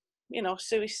bottom,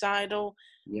 suicidal,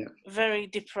 very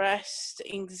depressed,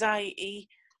 anxiety,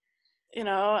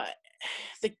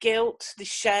 the guilt, the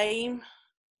shame,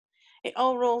 it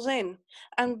all rolls in.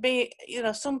 And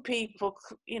some people,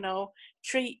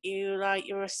 treat you like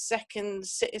you're a second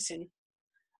citizen,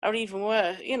 or even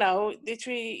worse, they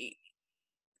treat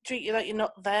you like you're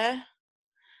not there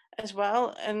as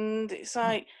well. And it's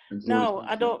like, no,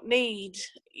 I don't need,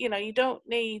 you don't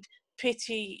need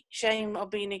pity, shame, or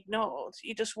being ignored.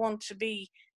 You just want to be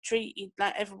treated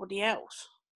like everybody else.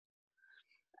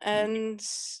 And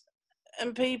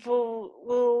people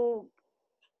will,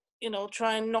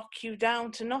 try and knock you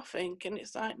down to nothing. And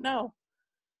it's like, no,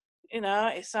 You know,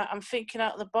 it's like I'm thinking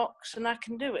out of the box and I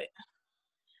can do it.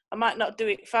 I might not do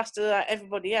it faster than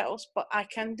everybody else, but I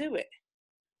can do it.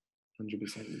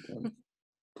 100% you can.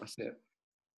 That's it.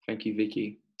 Thank you,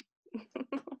 Vicky.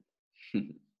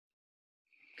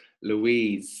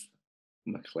 Louise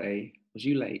McClay, was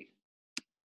you late?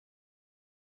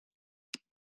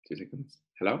 2 seconds.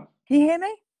 Hello? Can you hear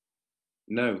me?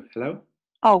 No. Hello?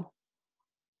 Oh,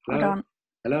 Hello? hold on.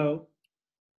 Hello?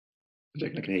 I'm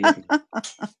joking, I can hear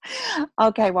you.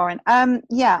 Okay, Warren.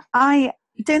 Yeah,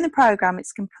 doing the program,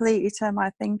 it's completely turned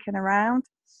my thinking around,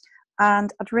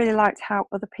 and I'd really like to help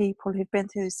other people who've been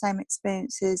through the same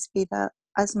experiences, either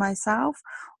as myself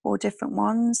or different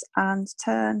ones, and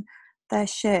turn their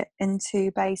shit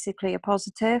into basically a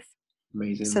positive.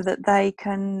 Amazing. So that they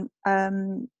can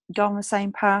go on the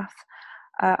same path,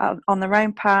 on their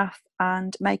own path,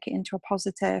 and make it into a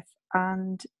positive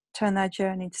and turn their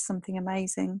journey into something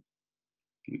amazing.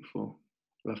 Beautiful.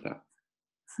 Love that.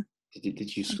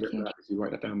 Did you script that? Did you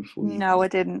write that down before? No, I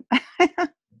didn't.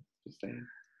 Just saying.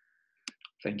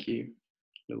 Thank you,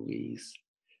 Louise.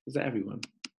 Is that everyone?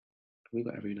 Have we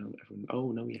got everyone?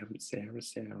 Oh, no, we haven't.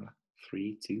 Sarah.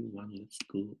 3, 2, 1, let's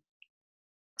go.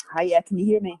 Hiya, can you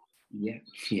hear me?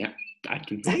 Yeah, I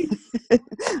can hear you.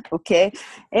 Okay.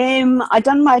 I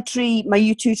done my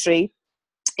U2 tree,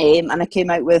 and I came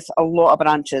out with a lot of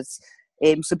branches.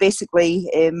 So basically,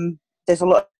 there's a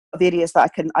lot of areas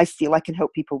that I feel I can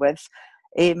help people with.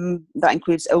 That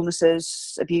includes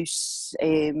illnesses, abuse,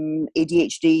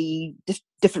 ADHD,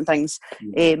 different things.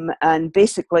 And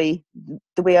basically,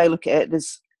 the way I look at it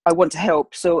is I want to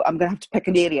help, so I'm going to have to pick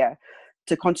an area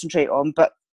to concentrate on,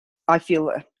 but I feel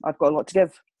that I've got a lot to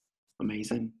give.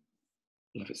 Amazing.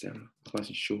 Love it, Sarah. Nice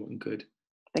and short and good.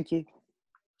 Thank you.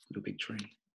 Little big tree.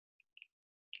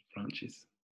 Branches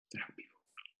to help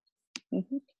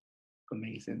people.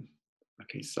 Amazing.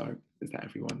 Okay, so is that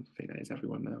everyone? I think that is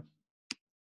everyone now.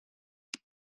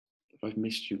 If I've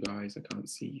missed you guys, I can't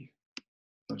see you.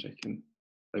 I'm checking.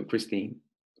 Oh, Christine.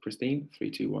 3,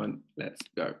 2, 1, let's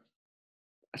go.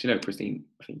 Actually, no, Christine,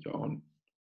 I think you're on.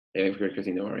 Yeah,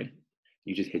 Christine, don't worry.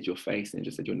 You just hid your face and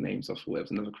just said your name, so I thought it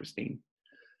was another Christine.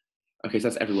 Okay, so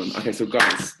that's everyone. Okay, so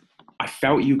guys, I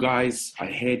felt you guys. I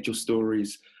heard your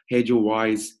stories, heard your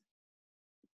whys.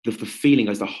 The feeling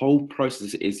is the whole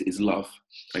process is love.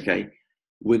 Okay,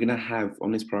 we're gonna have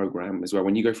on this program as well.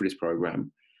 When you go through this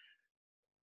program,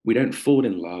 we don't fall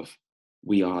in love.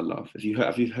 We are love.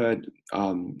 Have you heard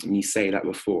me say that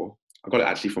before? I got it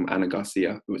actually from Anna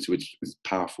Garcia, which was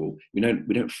powerful. We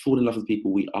don't fall in love with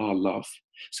people. We are love.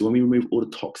 So when we remove all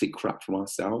the toxic crap from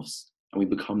ourselves and we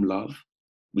become love,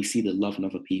 we see the love in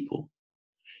other people.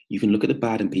 You can look at the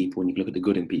bad in people and you can look at the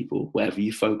good in people. Whatever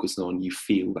you focus on, you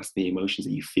feel. That's the emotions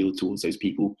that you feel towards those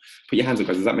people. Put your hands up,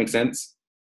 guys. Does that make sense?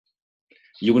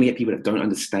 You're going to get people that don't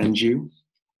understand you,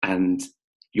 and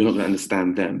you're not going to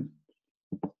understand them.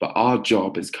 But our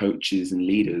job as coaches and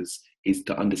leaders is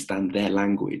to understand their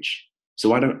language.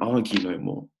 So I don't argue no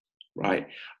more, right?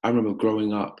 I remember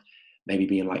growing up, maybe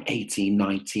being like 18,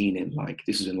 19, and like,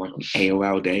 this was in like on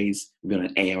AOL days, we'd be on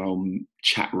an AOL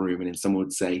chat room, and then someone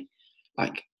would say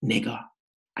like, nigger.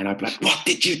 And I'd be like, what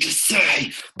did you just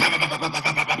say?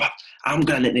 I'm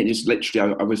gonna let it just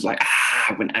literally, I was like,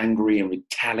 I went angry and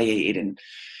retaliated and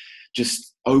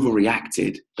just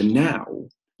overreacted. But now,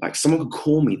 like, someone could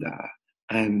call me that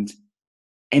and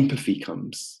empathy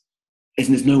comes. And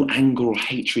there's no anger or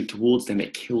hatred towards them.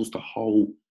 It kills the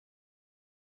whole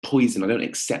poison. I don't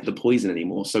accept the poison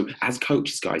anymore. So as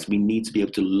coaches, guys, we need to be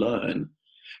able to learn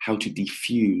how to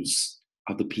defuse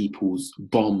other people's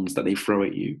bombs that they throw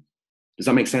at you. Does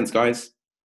that make sense, guys?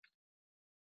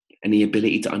 And the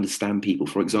ability to understand people.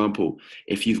 For example,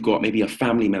 if you've got maybe a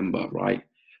family member, right?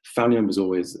 Family members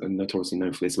always are notoriously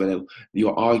known for this, where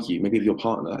you'll argue, maybe with your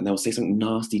partner, and they'll say something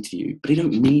nasty to you, but they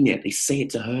don't mean it. They say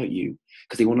it to hurt you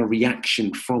because they want a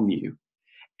reaction from you.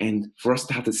 And for us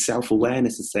to have the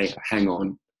self-awareness to say, hang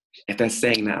on, if they're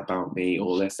saying that about me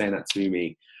or they're saying that to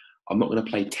me, I'm not going to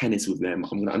play tennis with them.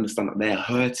 I'm going to understand that they're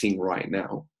hurting right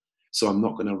now, so I'm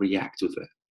not going to react with it.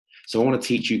 So I want to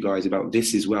teach you guys about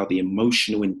this as well, the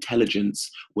emotional intelligence,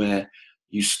 where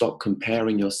you stop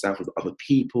comparing yourself with other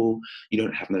people. You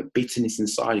don't have no bitterness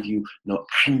inside of you, no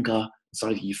anger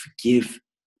inside of you. You forgive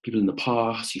people in the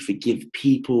past. You forgive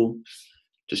people.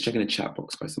 Just checking the chat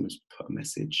box, guys. Someone's put a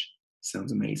message.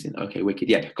 Sounds amazing. Okay, wicked.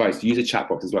 Yeah, guys, use the chat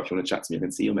box as well if you want to chat to me. I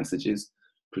can see your messages.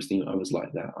 Christine, I was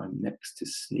like that. I'm next to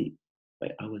sleep.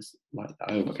 Wait, I was like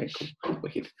that. Oh, okay, cool,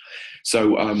 wicked.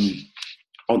 So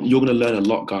you're going to learn a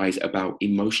lot, guys, about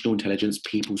emotional intelligence,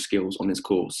 people skills on this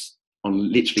course,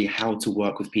 on literally how to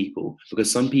work with people.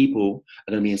 Because some people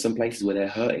are going to be in some places where they're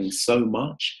hurting so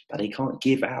much that they can't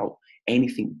give out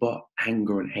anything but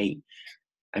anger and hate.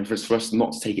 And for us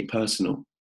not to take it personal.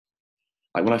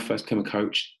 Like when I first became a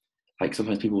coach, like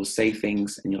sometimes people will say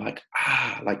things and you're like,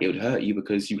 like it would hurt you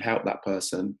because you helped that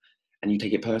person and you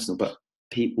take it personal. But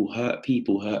people hurt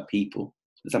people hurt people.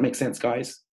 Does that make sense,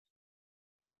 guys?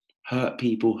 Hurt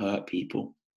people hurt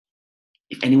people.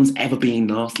 If anyone's ever being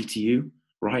nasty to you,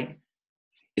 right,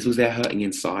 it's because they're hurting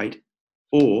inside,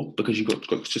 or because you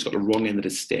just got the wrong end of the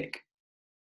stick.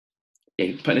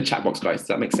 Yeah, put in the chat box, guys. Does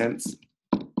that make sense?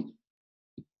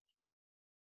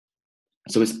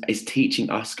 So it's teaching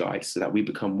us, guys, so that we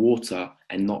become water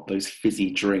and not those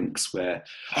fizzy drinks where,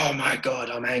 oh my God,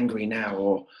 I'm angry now.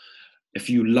 Or if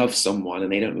you love someone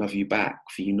and they don't love you back,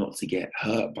 for you not to get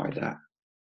hurt by that.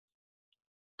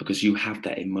 Because you have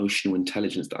that emotional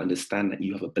intelligence to understand that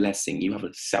you have a blessing, you have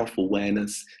a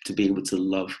self-awareness to be able to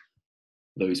love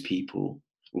those people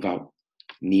without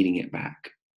needing it back.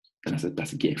 And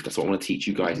that's a gift. That's what I want to teach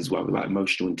you guys as well, about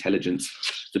emotional intelligence,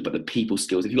 but the people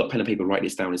skills. If you've got pen and paper, write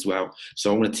this down as well.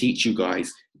 So I want to teach you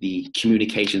guys the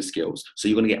communication skills. So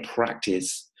you're going to get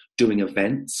practice doing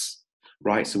events,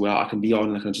 right? So where I can be on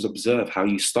and I can just observe how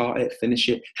you start it, finish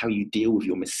it, how you deal with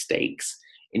your mistakes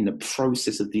in the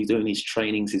process of doing these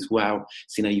trainings as well.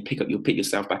 Seeing how you pick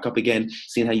yourself back up again,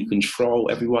 seeing how you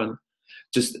control everyone.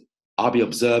 Just, I'll be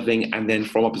observing, and then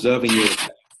from observing you,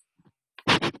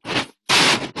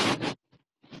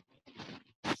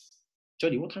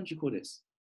 Jodie, what time do you call this?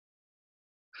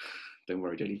 Don't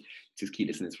worry, Jodie. Just keep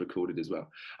listening. It's recorded as well.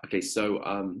 Okay, so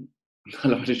I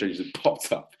love just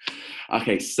popped up.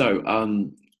 Okay, so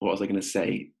what was I going to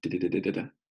say?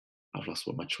 I've lost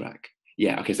my track.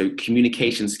 Yeah. Okay. So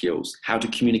communication skills, how to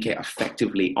communicate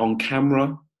effectively on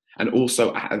camera and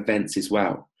also at events as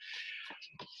well.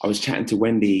 I was chatting to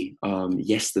Wendy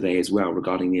yesterday as well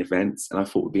regarding the events, and I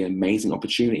thought would be an amazing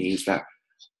opportunity is that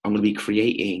I'm going to be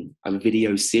creating a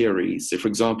video series. So for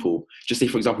example, just say,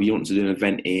 for example, you want to do an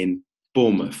event in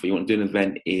Bournemouth, or you want to do an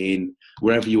event in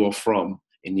wherever you are from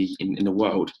in the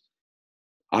world.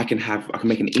 I can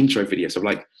make an intro video. So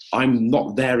like, I'm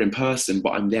not there in person,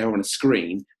 but I'm there on a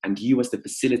screen, and you as the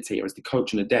facilitator, as the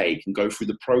coach on the day, can go through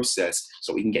the process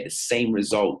so we can get the same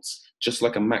results, just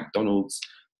like a McDonald's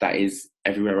that is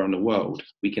everywhere around the world.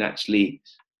 We can actually,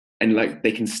 and like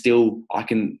they can still, I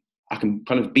can kind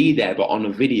of be there, but on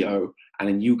a video, and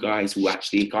then you guys will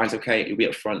actually, guys, okay, you'll be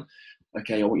up front.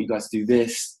 Okay, I want you guys to do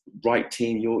this. Right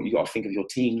team, you got to think of your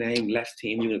team name. Left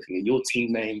team, you're going to think of your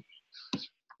team name.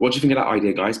 What do you think of that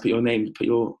idea, guys? Put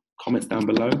your comments down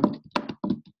below.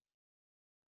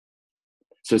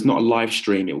 So it's not a live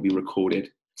stream, it will be recorded.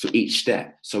 So each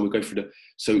step, so we'll go through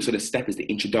so the step is the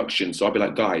introduction. So I'll be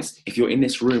like, guys, if you're in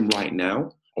this room right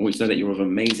now, I want you to know that you're an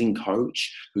amazing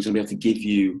coach who's going to be able to give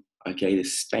you, okay, the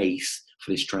space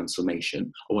for this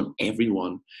transformation. I want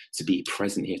everyone to be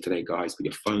present here today, guys. Put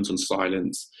your phones on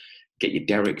silence, get your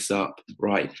derricks up,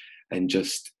 right? And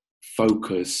just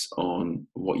focus on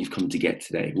what you've come to get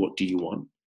today. What do you want?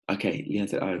 Okay, Leanne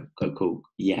said, oh, go cool.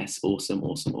 Yes, awesome.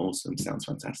 Sounds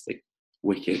fantastic.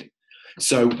 Wicked.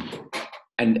 So,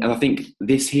 and I think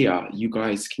this here, you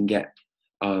guys can get,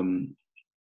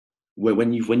 where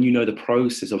when you know the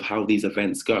process of how these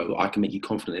events go, I can make you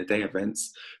confident in day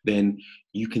events, then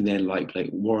you can then like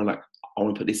Warren, like, I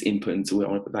want to put this input into it, I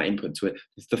want to put that input into it.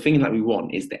 The thing that we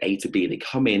want is the A to B. They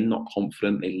come in not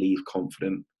confident, they leave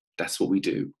confident. That's what we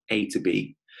do, A to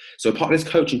B. So part of this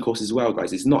coaching course as well,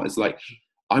 guys, it's not as like,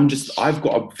 I've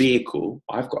got a vehicle,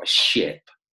 I've got a ship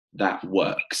that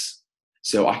works.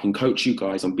 So I can coach you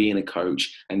guys on being a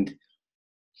coach, and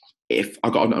if I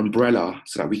got an umbrella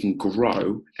so that we can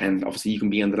grow, and obviously you can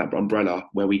be under that umbrella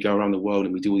where we go around the world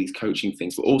and we do all these coaching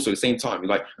things, but also at the same time, you're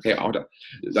like, okay,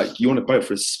 like you're on a boat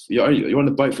you're on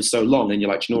the boat for so long, and you're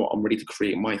like, you know what, I'm ready to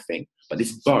create my thing. But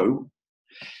this boat,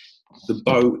 the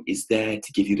boat is there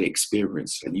to give you the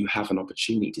experience, and you have an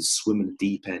opportunity to swim in the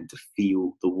deep end, to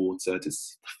feel the water, to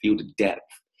feel the depth,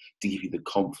 to give you the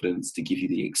confidence, to give you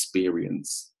the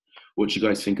experience. What do you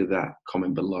guys think of that?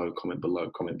 Comment below, comment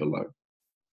below, comment below.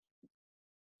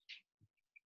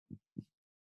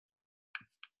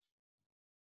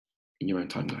 In your own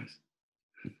time, guys.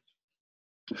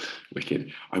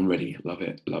 Wicked. I'm ready. Love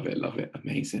it, love it, love it.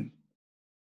 Amazing.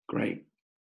 Great.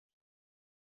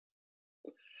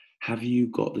 Have you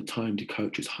got the time to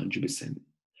coach us 100%?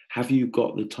 Have you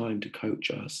got the time to coach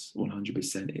us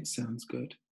 100%? It sounds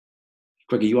good.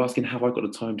 Greg, are you asking, have I got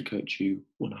the time to coach you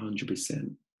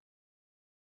 100%?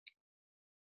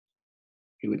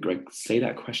 Here, Greg, say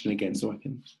that question again so I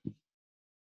can.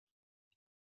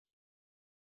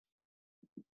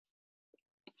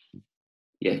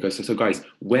 Yeah, so guys,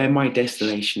 where my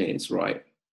destination is, right?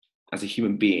 as a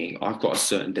human being, I've got a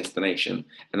certain destination,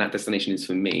 and that destination is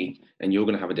for me, and you're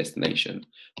going to have a destination.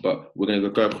 But we're going to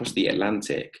go across the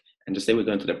Atlantic, and just say we're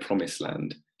going to the promised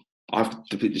land.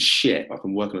 The ship, I've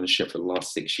been working on the ship for the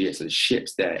last 6 years. So the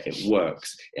ship's there, it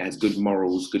works, it has good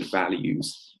morals, good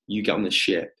values. You get on the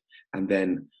ship, and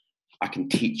then I can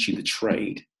teach you the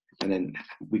trade, and then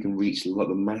we can reach a lot of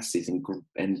the masses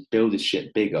and build the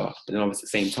ship bigger. But then obviously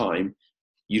at the same time,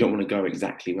 you don't want to go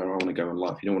exactly where I want to go in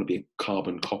life. You don't want to be a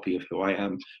carbon copy of who I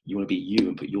am. You want to be you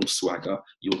and put your swagger,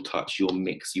 your touch, your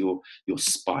mix, your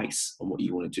spice on what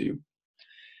you want to do.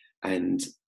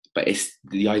 But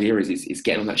the idea is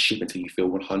getting on that ship until you feel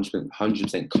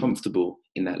 100% comfortable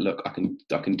in that. Look, I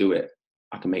can do it.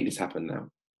 I can make this happen now.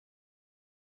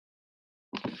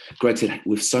 Greg said,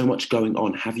 with so much going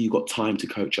on, have you got time to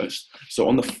coach us? So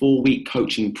on the 4-week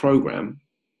coaching program,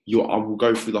 I will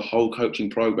go through the whole coaching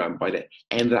program. By the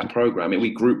end of that program, it'll be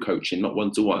group coaching, not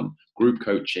one-to-one, group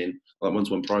coaching, like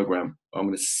one-to-one program. I'm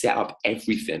going to set up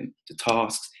everything, the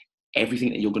tasks,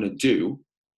 everything that you're going to do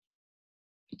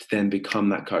to then become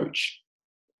that coach.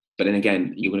 But then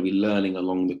again, you're going to be learning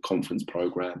along the conference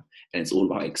program, and it's all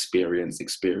about experience.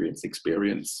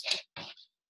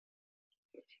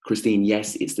 Christine,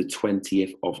 yes, it's the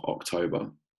 20th of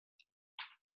October.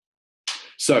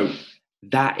 So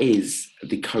that is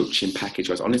the coaching package,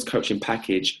 guys. On this coaching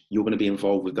package, you're going to be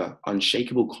involved with the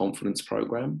Unshakable Confidence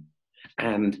program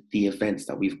and the events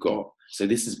that we've got. So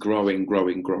this is growing.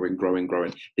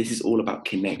 This is all about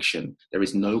connection. There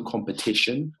is no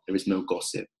competition. There is no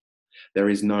gossip. There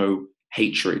is no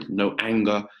hatred, no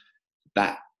anger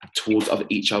towards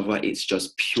each other. It's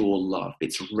just pure love.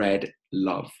 It's red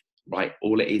love, right?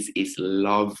 All it is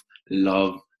love.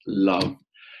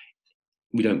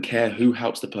 We don't care who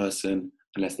helps the person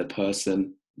unless the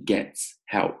person gets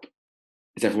help.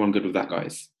 Is everyone good with that,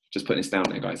 guys? Just putting this down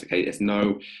there, guys, okay? There's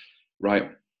no, right?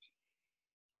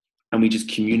 And we just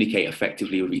communicate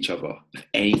effectively with each other. If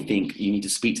anything, you need to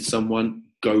speak to someone,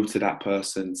 go to that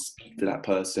person, speak to that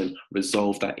person,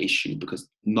 resolve that issue, because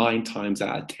 9 times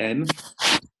out of 10,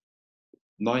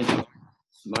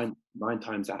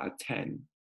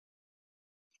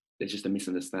 there's just a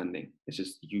misunderstanding. It's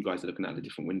just you guys are looking at the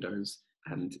different windows,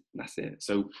 and that's it.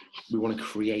 So we want to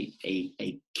create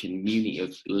a community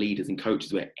of leaders and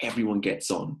coaches where everyone gets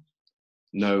on.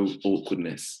 No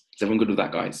awkwardness. Is everyone good with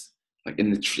that, guys? Like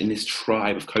in this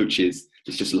tribe of coaches,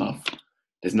 it's just love.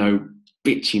 There's no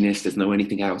bitchiness. There's no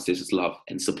anything else. There's just love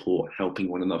and support, helping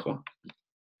one another.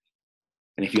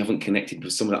 And if you haven't connected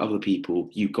with some of the other people,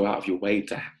 you go out of your way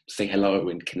to say hello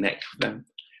and connect with them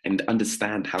and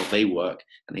understand how they work,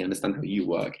 and they understand how you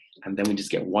work. And then we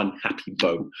just get one happy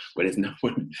boat where there's no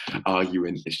one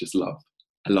arguing. It's just love.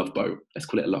 A love boat. Let's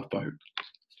call it a love boat.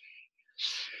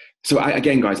 So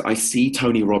again, guys, I see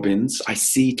Tony Robbins. I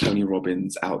see Tony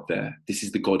Robbins out there. This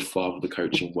is the godfather of the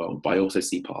coaching world, but I also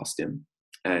see past him.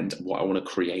 And what I want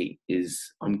to create is,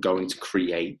 I'm going to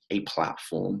create a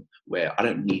platform where I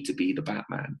don't need to be the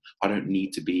Batman. I don't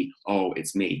need to be, oh,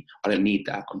 it's me. I don't need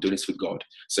that. I'm doing this for God.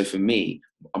 So for me,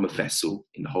 I'm a vessel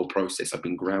in the whole process. I've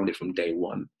been grounded from day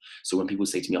one. So when people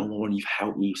say to me, oh, Warren, you've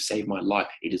helped me, you've saved my life,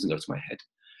 it doesn't go to my head.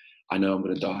 I know I'm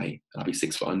going to die, and I'll be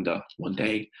 6 foot under one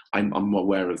day. I'm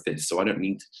aware of this, so I don't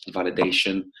need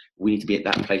validation. We need to be at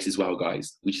that place as well,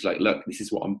 guys. We just like, look, this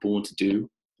is what I'm born to do.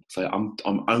 So I'm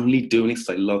only doing this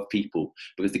because I love people,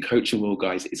 because the coaching world,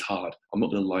 guys, is hard. I'm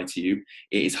not going to lie to you.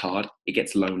 It is hard. It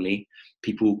gets lonely.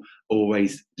 People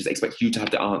always just expect you to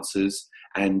have the answers,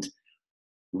 and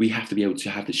we have to be able to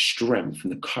have the strength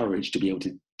and the courage to be able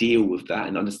to deal with that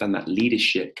and understand that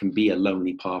leadership can be a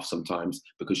lonely path sometimes,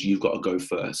 because you've got to go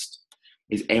first.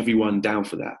 Is everyone down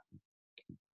for that?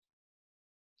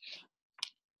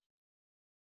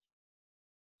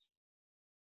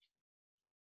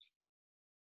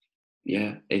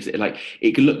 Yeah, it's like,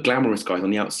 it can look glamorous, guys,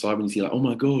 on the outside when you see like, oh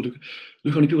my God,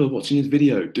 look how many people are watching this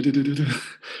video,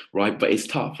 right? But it's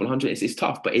tough. 100, it's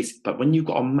tough, but when you've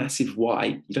got a massive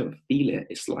why, you don't feel it.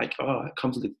 It's like, it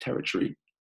comes with the territory.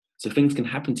 So things can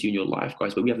happen to you in your life,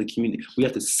 guys, but we have the community, we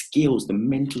have the skills, the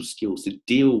mental skills to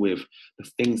deal with the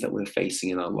things that we're facing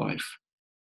in our life.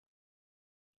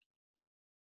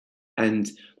 And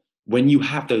when you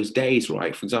have those days,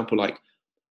 right, for example, like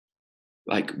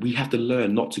we have to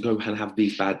learn not to go and have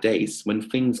these bad days. When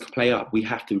things play up, we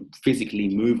have to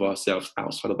physically move ourselves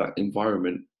outside of that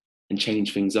environment and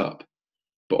change things up.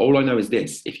 But all I know is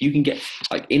this: if you can get,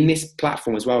 like, in this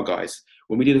platform as well, guys,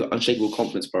 when we do the Unshakable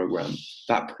Confidence program,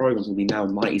 that program's going to be now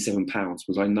 £97,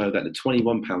 because I know that the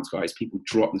 £21, guys, the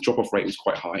drop-off rate was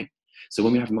quite high. So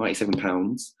when we have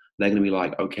 £97, they're going to be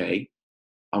like, okay,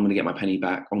 I'm gonna get my penny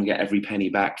back. I'm gonna get every penny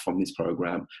back from this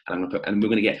program, and we're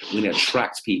gonna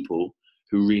attract people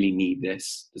who really need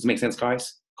this. Does it make sense,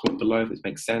 guys? Comment below if it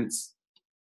makes sense.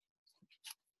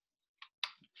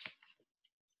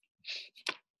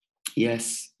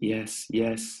 Yes, yes,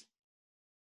 yes.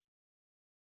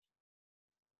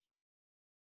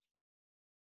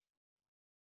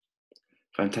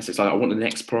 Fantastic. So I want the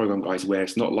next program, guys, where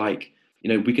it's not like, you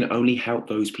know, we can only help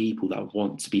those people that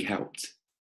want to be helped,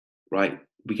 right?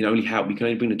 We can only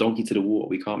bring the donkey to the water.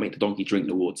 We can't make the donkey drink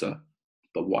the water.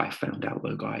 But what I found out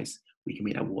though, guys, we can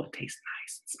make that water taste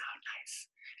nice and smell nice.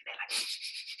 And they're like,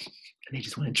 and they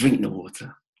just want to drink the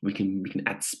water. We can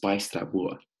add spice to that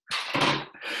water.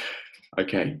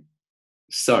 Okay.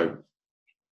 So,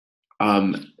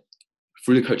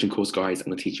 through the coaching course, guys, I'm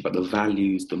going to teach you about the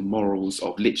values, the morals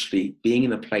of literally being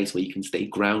in a place where you can stay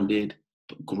grounded,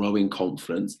 but grow in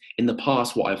confidence. In the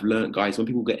past, what I've learned, guys, when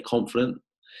people get confident,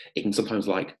 it can sometimes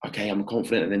like, okay, I'm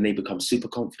confident, and then they become super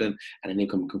confident, and then they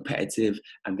become competitive,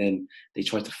 and then they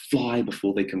try to fly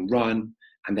before they can run,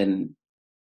 and then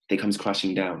they comes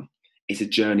crashing down. It's a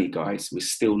journey, guys. We're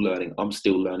still learning. I'm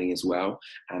still learning as well.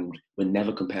 And we're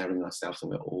never comparing ourselves,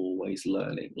 and we're always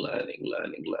learning.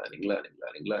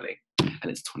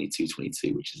 And it's 22,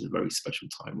 which is a very special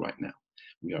time right now.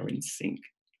 We are in sync.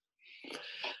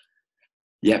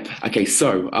 Yep. Okay.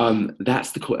 So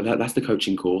that's the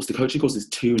coaching course. The coaching course is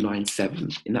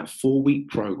 $297. In that 4-week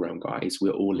program, guys,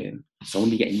 we're all in. So I'm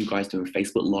gonna be getting you guys doing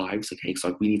Facebook Lives. Okay.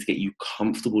 So we need to get you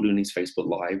comfortable doing these Facebook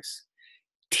Lives,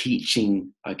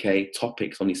 teaching, okay,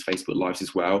 topics on these Facebook Lives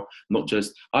as well. Not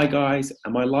just, hi guys,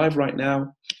 am I live right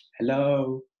now?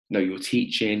 Hello. No, you're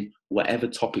teaching whatever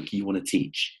topic you want to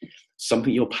teach.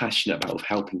 Something you're passionate about of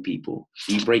helping people.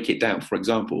 So you break it down. For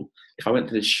example, if I went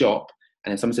to the shop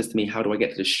and then someone says to me, how do I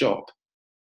get to the shop?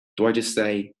 Do I just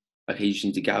say, okay, you just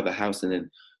need to get out of the house and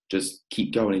then just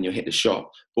keep going and you'll hit the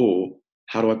shop? Or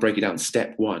how do I break it down?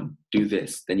 Step 1, do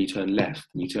this, then you turn left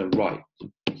and you turn right.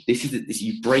 This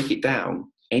you break it down.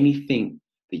 Anything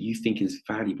that you think is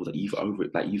valuable that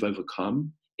you've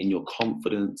overcome in your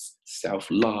confidence,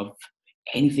 self-love,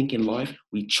 anything in life,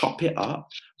 we chop it up,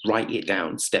 write it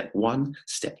down. Step 1,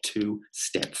 step 2,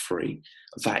 step 3.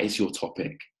 That is your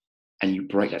topic. And you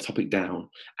break that topic down.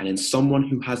 And then someone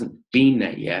who hasn't been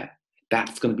there yet,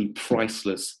 that's going to be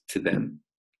priceless to them.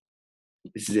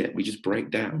 This is it. We just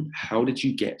break down. How did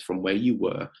you get from where you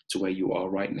were to where you are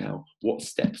right now? What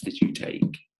steps did you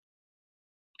take?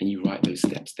 And you write those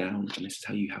steps down. And this is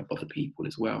how you help other people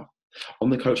as well. On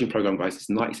the coaching program, guys, it's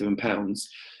 £97.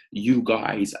 You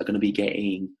guys are going to be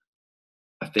getting,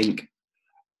 I think,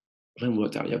 I haven't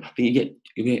worked out yet. I think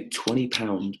you get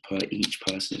 £20 per each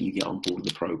person that you get on board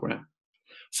the program.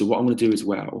 So what I'm going to do as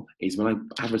well is when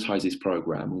I advertise this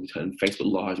program, I'm going to turn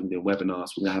Facebook Live, I'm going to do webinars,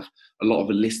 we're going to have a lot of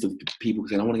a list of people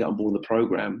saying, I want to get on board the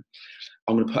program.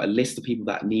 I'm going to put a list of people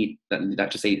that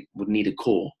just say would need a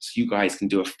call. So you guys can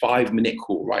do a 5-minute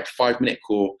call, right? 5-minute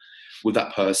call with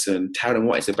that person, tell them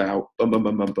what it's about, bum, bum,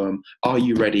 bum, bum, bum. Are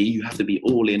you ready? You have to be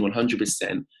all in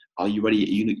 100%. Are you ready? Are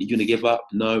you going to give up?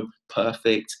 No?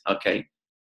 Perfect. Okay.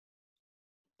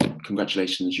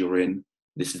 Congratulations, you're in.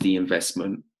 This is the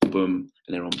investment. Boom.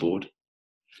 And they're on board.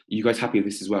 You guys happy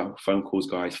with this as well? Phone calls,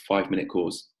 guys. 5-minute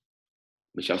calls.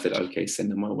 Michelle said, okay,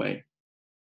 send them my way.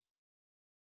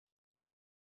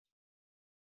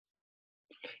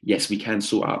 Yes, we can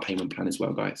sort out a payment plan as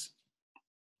well, guys.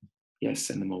 Yes,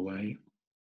 send them away.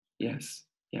 Yes,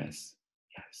 yes,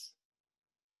 yes.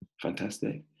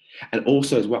 Fantastic. And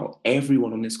also as well,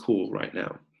 everyone on this call right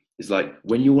now is like,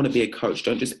 when you want to be a coach,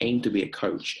 don't just aim to be a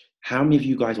coach. How many of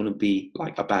you guys want to be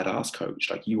like a badass coach?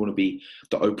 Like you want to be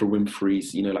the Oprah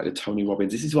Winfrey's, you know, like the Tony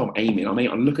Robbins. This is what I'm aiming. I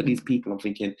look at these people, I'm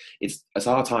thinking, it's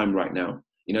our time right now.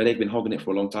 You know, they've been hogging it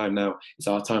for a long time now. It's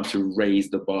our time to raise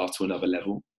the bar to another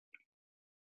level.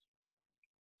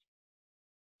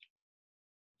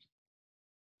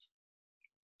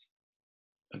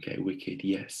 Okay, wicked.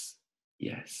 Yes,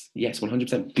 yes, yes.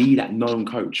 100%. Be that known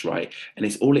coach, right? And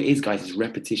it's all it is, guys. Is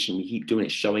repetition. We keep doing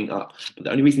it, showing up. But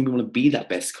the only reason we want to be that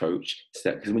best coach is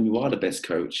that because when you are the best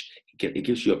coach, it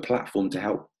gives you a platform to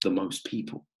help the most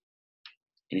people.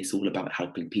 And it's all about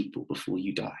helping people before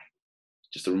you die.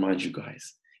 Just to remind you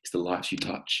guys, it's the lives you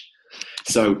touch.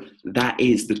 So that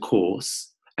is the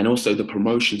course, and also the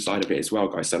promotion side of it as well,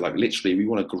 guys. So like literally, we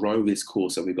want to grow this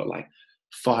course. So we've got like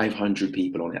 500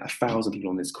 people on it, 1,000 people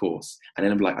on this course. And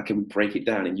then I'm like, okay, we break it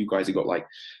down. And you guys have got like,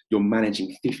 you're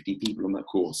managing 50 people on that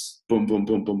course. Boom, boom,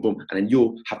 boom, boom, boom. And then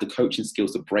you'll have the coaching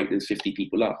skills to break those 50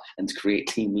 people up and to create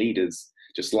team leaders,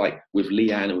 just like with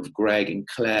Leanne and with Greg and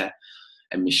Claire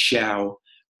and Michelle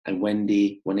and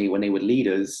Wendy. When they were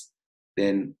leaders,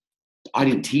 then I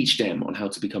didn't teach them on how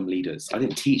to become leaders. I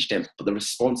didn't teach them, but the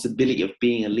responsibility of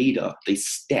being a leader, they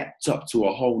stepped up to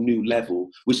a whole new level,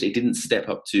 which they didn't step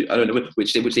up to. I don't know,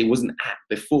 which they wasn't at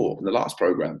before in the last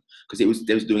program, because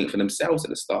they was doing it for themselves at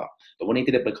the start. But when they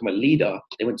did become a leader,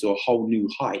 they went to a whole new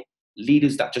height.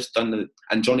 Leaders that just done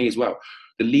and Johnny as well,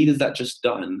 the leaders that just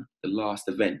done the last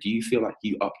event, do you feel like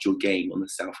you upped your game on the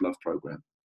self-love program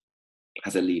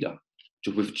as a leader,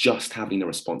 with just having the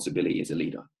responsibility as a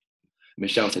leader?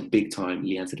 Michelle said big time.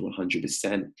 Leanne said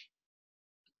 100%.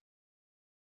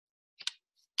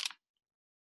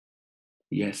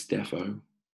 Yes, defo.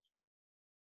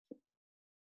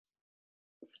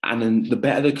 And then the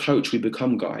better the coach we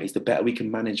become, guys, the better we can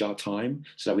manage our time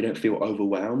so that we don't feel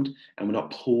overwhelmed and we're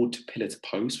not pulled to pillar to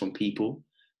post from people.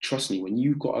 Trust me, when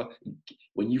you're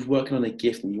working on a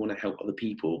gift and you want to help other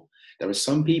people, there are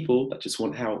some people that just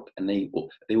want help and they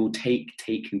will take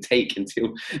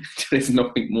until there's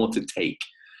nothing more to take.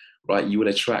 Right? You will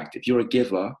attract, if you're a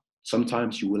giver,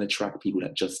 sometimes you will attract people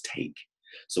that just take.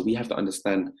 So we have to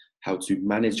understand how to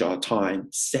manage our time,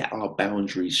 set our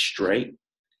boundaries straight,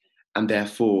 and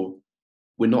therefore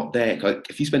we're not there. Like,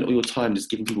 if you spend all your time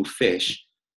just giving people fish,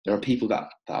 there are people that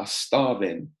are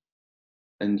starving,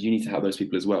 and you need to help those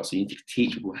people as well. So you need to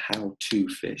teach people how to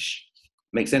fish.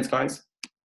 Make sense, guys?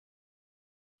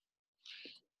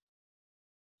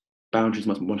 Boundaries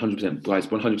must 100%, guys.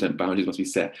 100% boundaries must be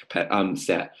set.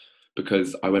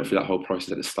 Because I went through that whole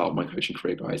process at the start of my coaching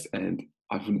career, guys, and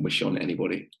I wouldn't wish it on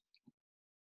anybody.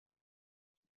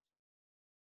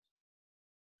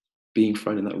 Being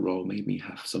thrown in that role made me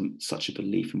have such a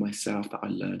belief in myself that I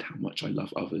learned how much I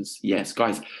love others. Yes,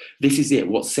 guys, this is it.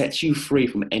 What sets you free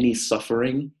from any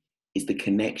suffering is the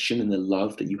connection and the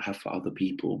love that you have for other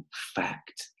people.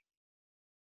 Fact.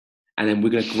 And then we're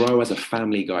going to grow as a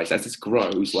family, guys. As this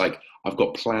grows, like, I've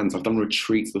got plans. I've done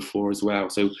retreats before as well.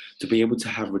 So to be able to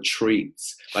have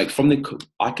retreats, like from the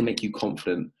I Can Make You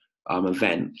Confident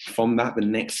event, from that, the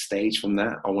next stage from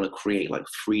that, I want to create like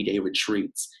 3-day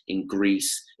retreats in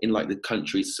Greece, in like the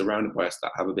countries surrounded by us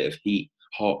that have a bit of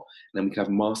hot. And then we can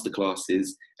have masterclasses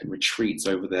and retreats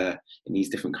over there in these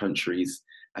different countries.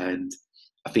 And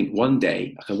I think one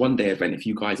day, like a one-day event, if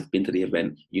you guys have been to the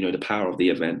event, you know the power of the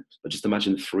event. But just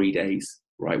imagine 3 days,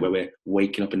 right, where we're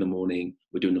waking up in the morning,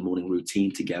 we're doing the morning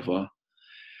routine together,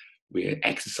 we're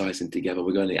exercising together,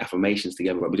 we're going to the affirmations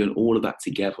together, right? We're doing all of that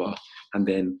together. And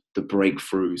then the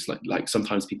breakthroughs, like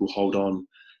sometimes people hold on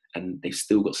and they've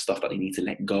still got stuff that they need to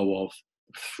let go of.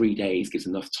 3 days gives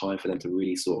enough time for them to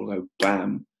really sort of go,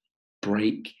 bam,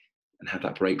 break and have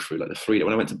that breakthrough. Like the 3 days,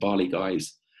 when I went to Bali,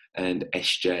 guys, and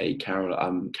SJ,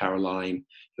 Caroline,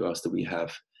 who else do we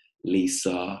have?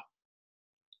 Lisa,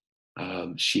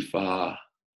 Shifa,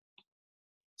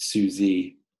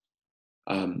 Susie.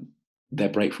 Their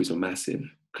breakthroughs were massive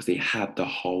because they had the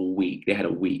whole week. They had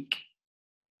a week.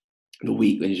 The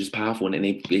week, and it's just powerful, and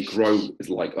they grow as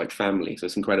like family. So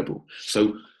it's incredible.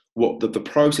 So what the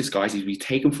process, guys, is we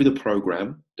take them through the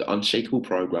program, the Unshakable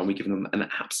program. We give them an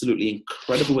absolutely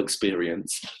incredible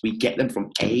experience. We get them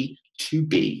from A to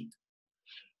B.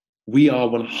 We are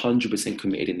 100%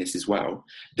 committed in this as well.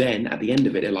 Then at the end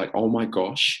of it, they're like, oh my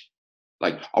gosh,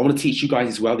 like, I want to teach you guys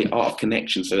as well the art of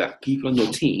connection so that people on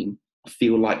your team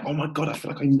feel like, oh my God, I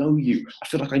feel like I know you. I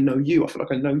feel like I know you. I feel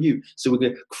like I know you. So we're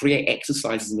going to create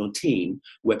exercises in your team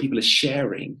where people are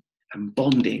sharing and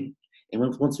bonding.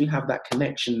 And once we have that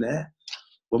connection there,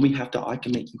 when we have the I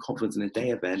Can Make You Confident in a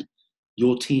Day event,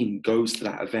 your team goes to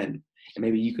that event. And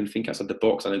maybe you can think outside the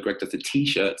box. I know Greg does the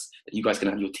t-shirts, that you guys can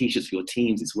have your t-shirts for your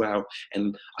teams as well.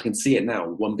 And I can see it now,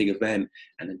 one big event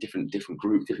and a different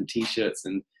group, different t-shirts,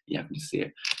 and yeah, I can see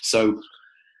it. So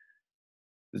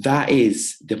that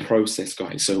is the process,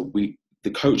 guys. So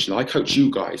I coach you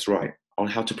guys, right, on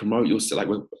how to promote yourself, like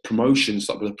with promotions,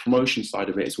 like with the promotion side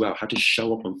of it as well, how to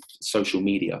show up on social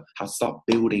media, how to start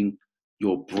building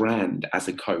your brand as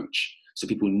a coach so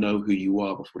people know who you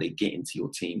are before they get into your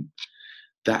team.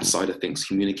 That side of things,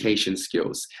 communication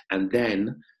skills. And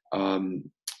then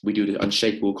we do the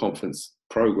Unshakable Conference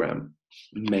program.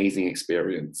 Amazing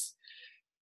experience.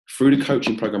 Through the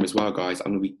coaching program as well, guys,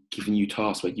 I'm going to be giving you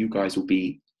tasks where you guys will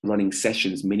be running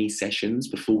sessions, mini sessions,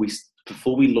 before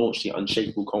we launch the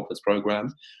Unshakable Conference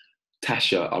program.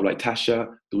 Tasha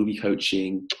will be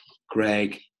coaching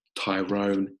Greg,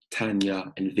 Tyrone,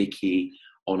 Tanya, and Vicky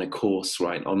on a course,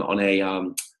 right, on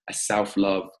a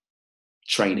self-love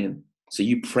training. So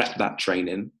you prep that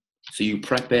training. So you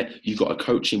prep it. You've got a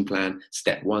coaching plan.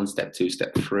 Step 1, step 2,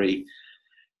 step 3.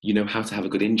 You know how to have a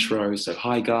good intro. So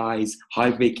hi guys.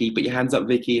 Hi Vicky. Put your hands up,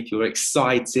 Vicky, if you're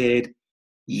excited.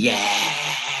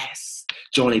 Yes.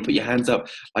 Johnny, put your hands up.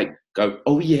 Like, go,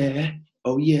 oh yeah,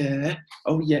 oh yeah,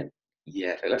 oh yeah.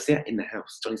 Yeah, let's say that in the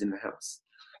house. Johnny's in the house.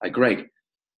 Like, Greg,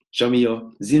 show me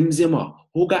your Zim Zimmer.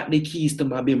 Who got the keys to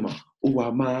my bimmer? Who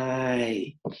am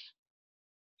I?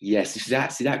 Yes,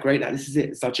 see that, Greg? This is it.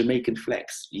 It's our Jamaican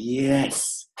flex.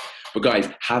 Yes. But guys,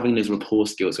 having those rapport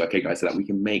skills, okay, guys, so that we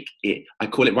can make it, I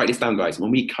call it, write this down, guys.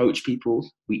 When we coach people,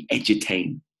 we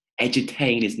edutain.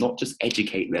 Edutain is not just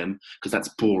educate them, because that's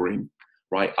boring,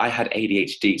 right? I had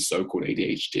ADHD, so-called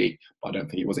ADHD, but I don't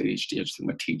think it was ADHD. I just think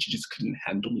my teacher just couldn't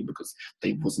handle me because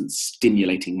they wasn't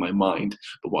stimulating my mind.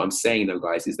 But what I'm saying, though,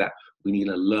 guys, is that we need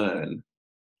to learn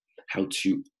how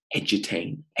to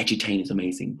edutain. Edutain is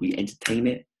amazing. We entertain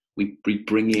it. We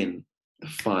bring in the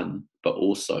fun, but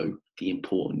also the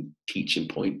important teaching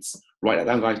points. Write that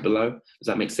down, guys, below. Does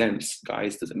that make sense?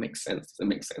 Guys, does it make sense? Does it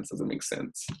make sense? Does it make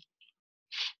sense?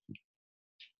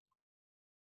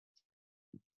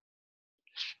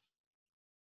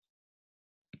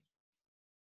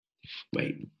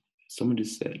 Wait, someone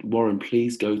just said, Warren,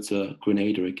 please go to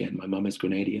Grenada again. My mum is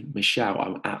Grenadian. Michelle,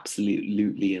 I'm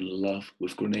absolutely in love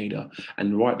with Grenada.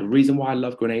 And right, the reason why I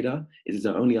love Grenada is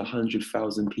there's only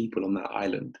 100,000 people on that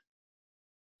island.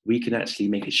 We can actually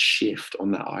make a shift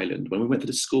on that island. When we went to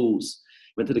the schools,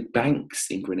 went to the banks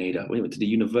in Grenada, when we went to the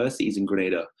universities in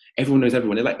Grenada, everyone knows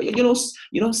everyone. They're like,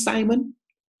 you know Simon,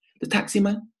 the taxi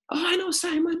man? Oh, I know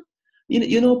Simon.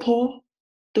 You know Paul,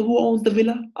 who owns the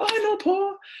villa? Oh, I know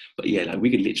Paul. But yeah, like,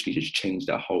 we could literally just change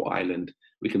that whole island.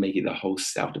 We can make it the whole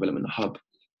self-development hub.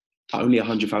 Only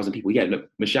 100,000 people. Yeah, look,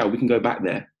 Michelle, we can go back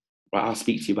there. Right, I'll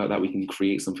speak to you about that. We can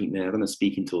create something there. I've done a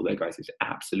speaking tour there, guys. It's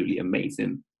absolutely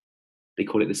amazing. They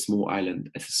call it the small island.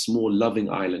 It's a small, loving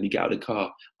island. You get out of the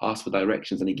car, ask for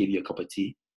directions, and they give you a cup of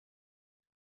tea.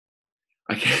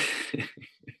 Okay.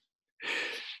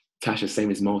 Tasha, same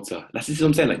as Malta. This is what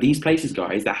I'm saying. Like, these places,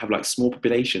 guys, that have like small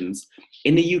populations.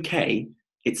 In the UK,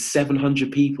 it's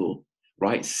 700 people,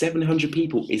 right? 700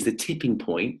 people is the tipping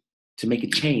point to make a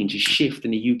change, a shift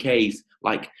in the UK's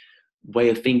like way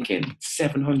of thinking.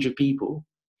 700 people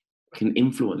can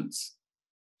influence.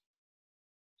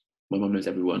 My mum knows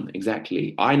everyone.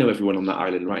 Exactly. I know everyone on that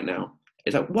island right now.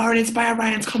 It's like, Warren Inspire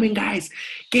Ryan's coming, guys.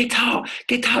 Get out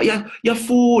your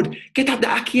food. Get out the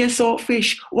ackee and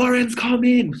saltfish. Warren's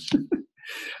coming.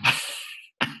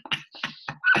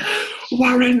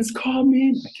 Warren's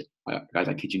coming. Guys,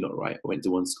 I kid you not, right? I went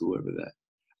to one school over there.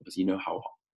 Because you know how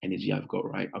energy I've got,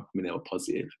 right? I'm coming out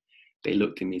positive. They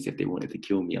looked at me as if they wanted to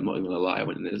kill me. I'm not even gonna lie. I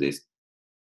went in there this.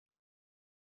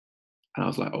 And I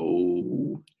was like,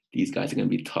 oh, these guys are going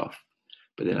to be tough.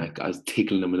 But then I was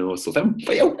tickling them and all sorts. What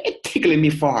are you tickling me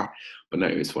for? But no,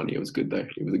 it was funny. It was good, though.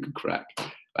 It was a good crack.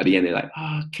 At the end, they're like,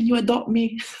 can you adopt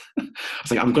me? I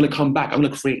was like, I'm going to come back. I'm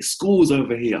going to create schools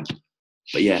over here.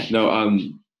 But yeah, no,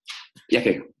 yeah,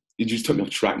 okay. You just took me off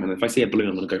track, man. If I see a balloon,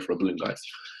 I'm going to go for a balloon, guys.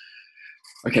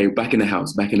 Okay, back in the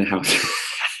house. I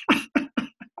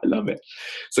love it.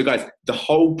 So, guys, the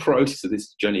whole process of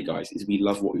this journey, guys, is we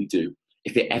love what we do.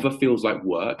 If it ever feels like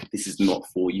work, this is not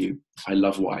for you. I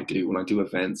love what I do. When I do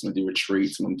events, when I do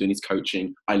retreats, when I'm doing this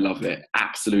coaching, I love it.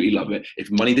 Absolutely love it. If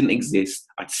money didn't exist,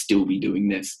 I'd still be doing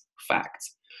this. Fact.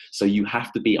 So you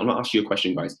have to be, I'm going to ask you a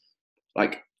question, guys.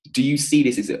 Like, do you see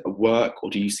this as a work, or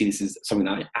do you see this as something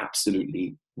that I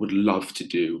absolutely would love to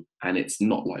do and it's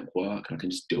not like work and I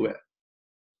can just do it?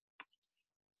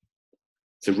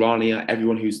 So Rania,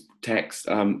 everyone who's text,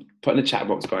 put in the chat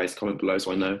box, guys, comment below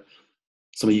so I know.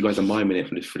 Some of you guys are miming it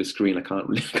for the screen. I can't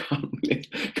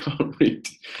read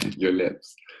your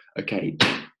lips. Okay,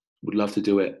 would love to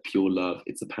do it. Pure love.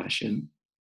 It's a passion.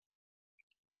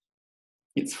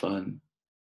 It's fun.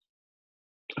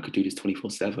 I could do this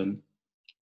 24/7.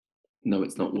 No,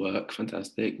 it's not work.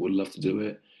 Fantastic. Would love to do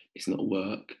it. It's not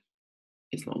work.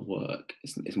 It's not work.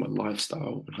 It's my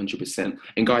lifestyle, 100%.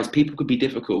 And guys, people could be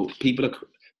difficult. People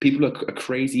are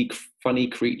crazy, funny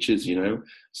creatures. You know,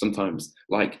 sometimes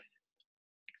like.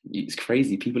 It's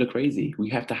crazy. People are crazy. We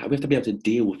have to be able to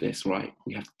deal with this, right?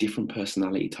 We have different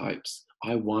personality types.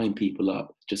 I wind people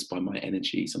up just by my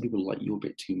energy. Some people are like, you're a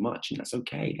bit too much, and that's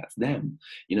okay. That's them,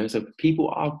 you know. So people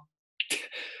are.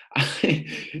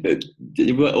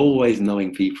 We're always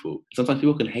knowing people. Sometimes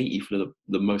people can hate you for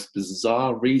the most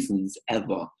bizarre reasons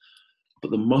ever.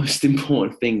 But the most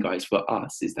important thing, guys, for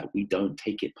us is that we don't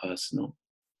take it personal,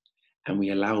 and we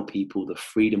allow people the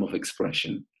freedom of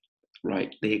expression.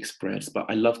 Right, they express, but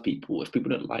I love people. If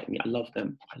people don't like me, I love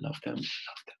them. I love them. I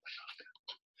love them. I love them.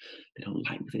 They don't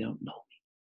like me. They don't know me.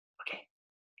 Okay,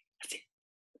 that's it.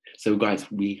 So, guys,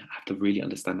 we have to really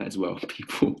understand that as well.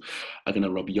 People are gonna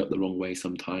rub you up the wrong way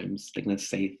sometimes. They're gonna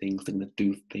say things. They're gonna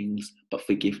do things. But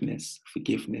forgiveness,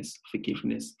 forgiveness,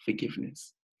 forgiveness,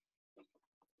 forgiveness.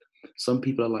 Some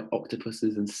people are like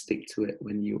octopuses and stick to it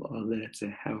when you are there to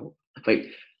help. Like,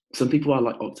 some people are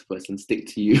like octopus and stick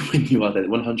to you when you are there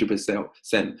 100%.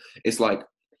 It's like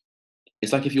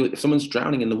if someone's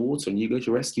drowning in the water and you go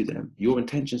to rescue them, your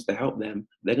intention is to help them.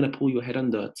 They're going to pull your head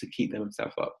under to keep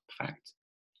themselves up. Fact.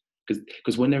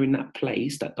 Because when they're in that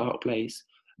place, that dark place,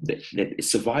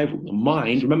 it's survival. The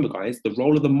mind, remember guys, the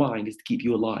role of the mind is to keep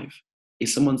you alive. If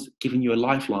someone's giving you a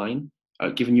lifeline,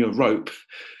 giving you a rope,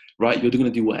 right, you're going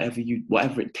to do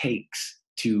whatever it takes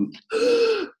to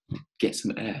get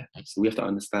some air. So we have to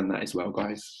understand that as well,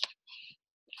 guys.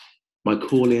 My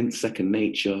calling, second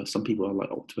nature. Some people are like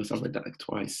octopus. I've read that like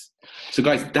twice. So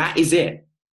guys, that is it.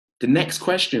 The next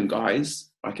question,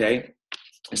 guys, okay?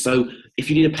 So if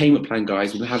you need a payment plan,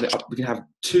 guys, we can have it up. We can have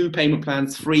 2 payment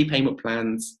plans, 3 payment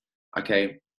plans,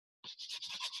 okay?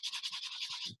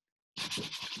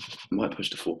 I might push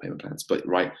to 4 payment plans, but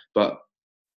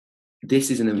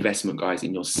this is an investment, guys,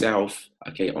 in yourself,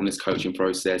 okay, on this coaching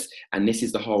process. And this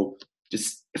is the whole,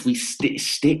 just if we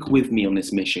stick with me on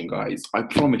this mission, guys, I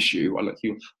promise you, I look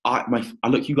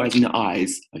you guys in the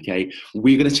eyes, okay?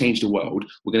 We're going to change the world.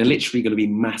 We're going to be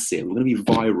massive. We're going to be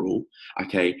viral,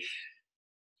 okay?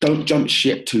 Don't jump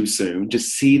ship too soon.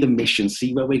 Just see the mission,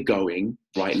 see where we're going,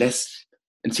 right?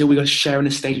 Until we go sharing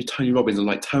the stage with Tony Robbins. I'm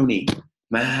like, Tony,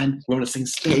 man, we're on the same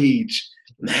stage,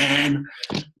 man.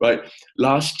 Right?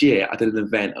 Last year, I did an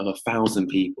event of 1,000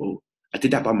 people. I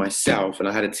did that by myself, and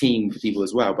I had a team of people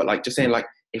as well. But like, just saying, like,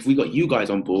 if we got you guys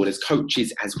on board as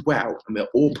coaches as well, and we're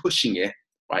all pushing it,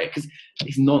 right? Because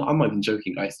I'm not even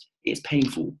joking, guys. It's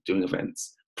painful doing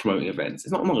events, promoting events.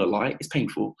 I'm not gonna lie, it's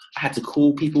painful. I had to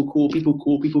call people.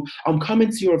 I'm coming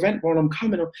to your event, Ron, I'm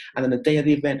coming. And then the day of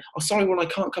the event, oh, sorry, Ron, I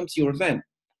can't come to your event.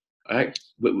 All right?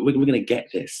 We're gonna get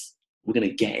this. We're gonna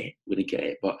get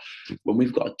it. But when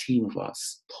we've got a team of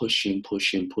us pushing,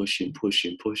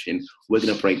 we're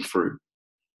gonna break through.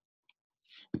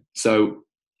 So,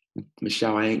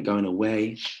 Michelle, I ain't going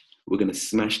away. We're gonna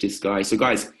smash this, guys. So,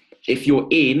 guys, if you're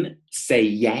in, say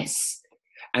yes.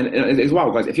 And as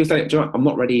well, guys, if you're saying, I'm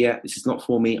not ready yet, this is not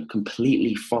for me, I'm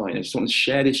completely fine. I just want to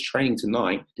share this training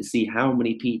tonight to see how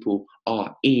many people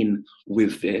are in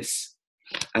with this,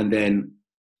 and then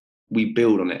we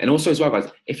build on it. And also as well, guys,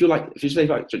 if you say,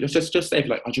 oh, do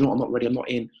you know what, I'm not ready, I'm not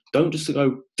in, don't just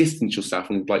go distance yourself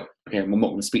and like, okay, I'm not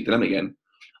going to speak to them again.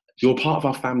 You're part of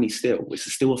our family still.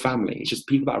 It's still a family. It's just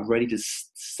people that are ready to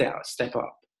step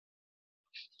up.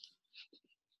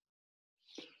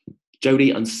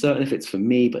 Jody, uncertain if it's for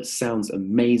me, but sounds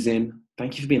amazing.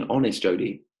 Thank you for being honest,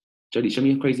 Jody. Jody, show me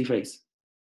your crazy face.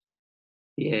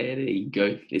 Yeah, there you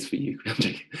go. It's for you. I'm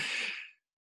joking.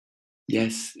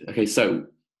 Yes. Okay, so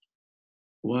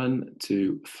 1,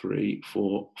 2, 3,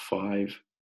 4, 5.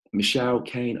 Michelle,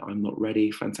 Kane, I'm not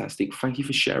ready. Fantastic. Thank you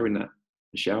for sharing that,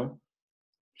 Michelle.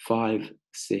 5,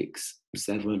 6,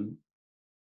 7.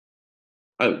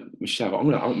 Oh, Michelle, I'm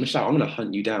gonna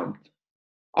hunt you down.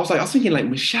 I was thinking, like,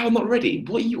 Michelle, not ready.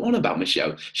 What are you on about,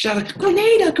 Michelle? She's like,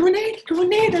 Grenada. If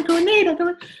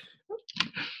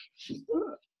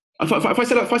I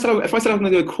said I was going to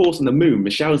do a course on the moon,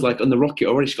 Michelle's like on the rocket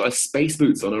already. She's got her space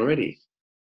boots on already.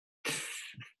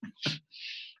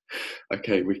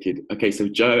 Okay, wicked. Okay, so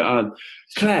Joe,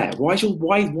 Claire, why's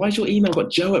your email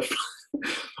got Joe at?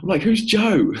 I'm like, who's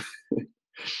Joe?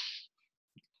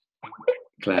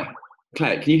 Claire,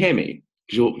 can you hear me?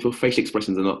 Because your facial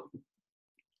expressions are not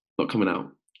coming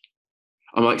out.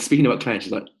 I'm like speaking about Claire,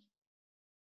 she's like,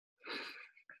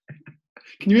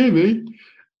 can you hear me?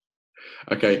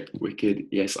 Okay, wicked.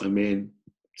 Yes, I'm in.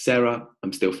 Sarah,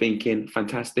 I'm still thinking.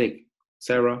 Fantastic.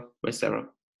 Sarah, where's Sarah?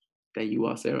 There you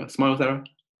are, Sarah. Smile, Sarah.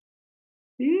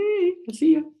 Yay, I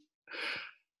see you.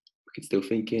 Wicked, still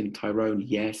thinking. Tyrone,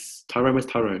 yes. Tyrone, where's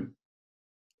Tyrone?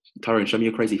 Tyrone, show me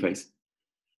your crazy face.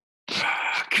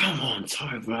 Come on,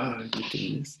 Tyrone, you're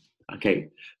doing this. Okay.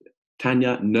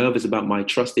 Tanya, nervous about my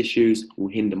trust issues will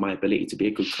hinder my ability to be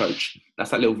a good coach.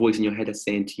 That's that little voice in your head that's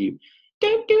saying to you,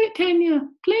 don't do it, Tanya.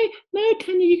 No,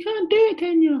 Tanya, you can't do it,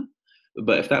 Tanya.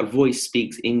 But if that voice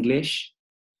speaks English,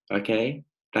 okay,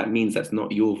 that means that's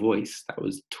not your voice. That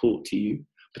was taught to you.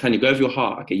 But Tanya, go with your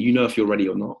heart. Okay, you know if you're ready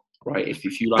or not, right? If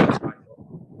you like.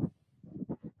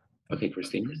 Okay,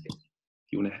 Christine, if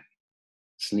you want to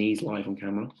sneeze live on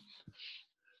camera.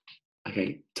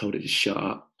 Okay, told it to shut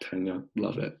up. Tanya,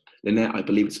 love it. Lynette, I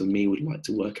believe it's for me, would like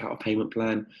to work out a payment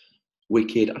plan.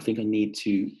 Wicked, I think I need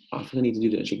to do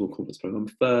the Integral Conference Program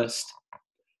first.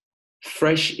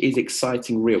 Fresh is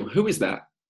exciting, real. Who is that?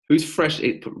 Who's fresh?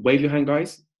 Wave your hand,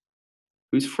 guys.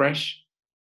 Who's fresh?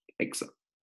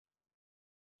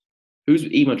 Whose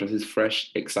email address is fresh,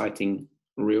 exciting,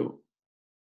 real?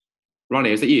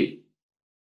 Ronnie, is it you?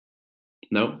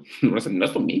 No, that's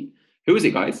not me. Who is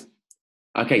it, guys?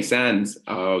 Okay, Sands.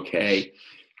 Okay,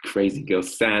 crazy girl,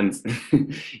 Sands.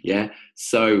 Yeah,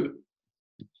 so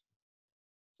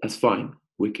that's fine.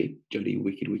 Wicked, Jodie,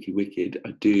 wicked.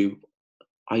 I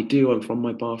do. I'm from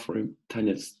my bathroom.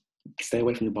 Tanya, stay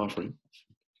away from your bathroom.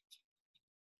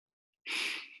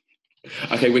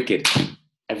 Okay, wicked.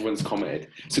 Everyone's commented.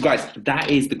 So guys, that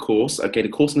is the course. Okay, the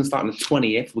course is going to start on the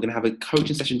 20th. We're going to have a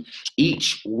coaching session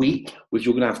each week, which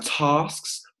you're going to have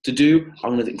tasks to do.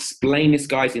 I'm going to explain this,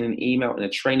 guys, in an email and a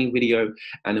training video,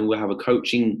 and then we'll have a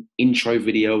coaching intro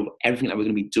video, everything that we're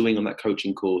going to be doing on that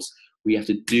coaching course. We have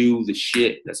to do the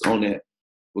shit that's on it.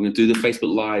 We're going to do the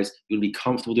Facebook Lives. You're going to be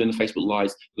comfortable doing the Facebook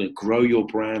Lives. You're going to grow your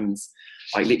brands.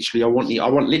 Like literally, I want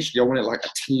it like a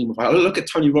team. I look at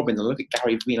Tony Robbins, I look at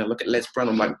Gary Vee, I look at Les Brown.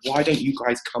 I'm like, why don't you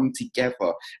guys come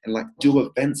together and like do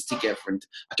events together? And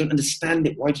I don't understand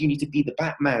it. Why do you need to be the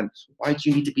Batman? Why do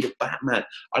you need to be the Batman?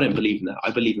 I don't believe in that.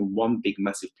 I believe in one big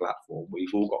massive platform where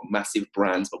we've all got massive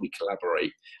brands, but we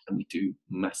collaborate and we do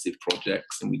massive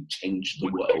projects and we change the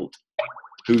world.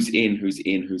 Who's in?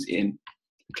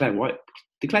 Claire, what?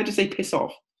 Did Claire just say piss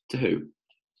off? To who?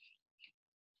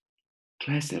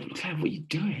 Claire said, Claire, what are you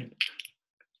doing?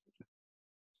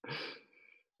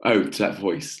 Oh, to that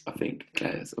voice, I think.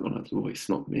 Claire's on that voice,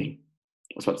 not me.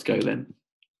 I was about to go then.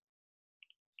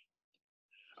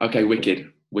 Okay,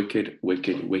 wicked.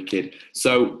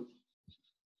 So,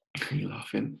 you're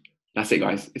laughing. That's it,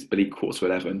 guys. It's Billy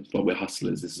 11:15, but we're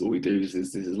hustlers. This is all we do. This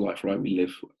is life, right? We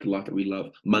live the life that we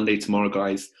love. Monday tomorrow,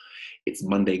 guys. It's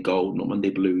Monday gold, not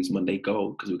Monday blues, Monday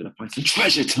gold, because we're going to find some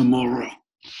treasure tomorrow.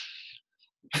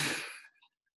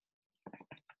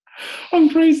 I'm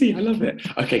crazy. I love it.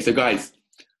 Okay, so guys,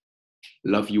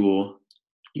 love you all.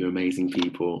 You're amazing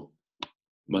people.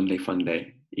 Monday fun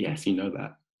day. Yes, you know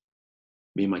that.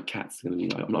 Me and my cat's going to be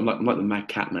like, I'm like the mad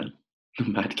cat man. The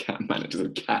mad cat man. Just the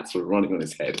cats were running on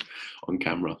his head on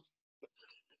camera.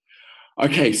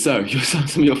 Okay, so some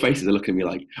of your faces are looking at me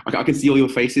like, I can see all your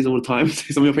faces all the time.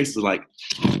 Some of your faces are like,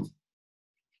 oh,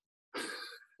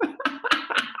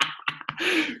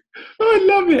 I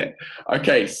love it.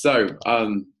 Okay, so,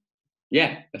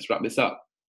 yeah, let's wrap this up.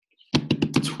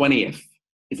 20th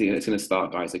it's going to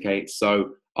start, guys, okay?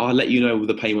 So I'll let you know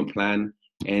the payment plan,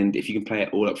 and if you can pay it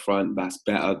all up front, that's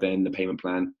better than the payment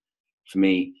plan for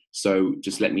me. So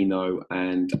just let me know,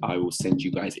 and I will send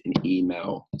you guys an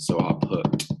email. So I'll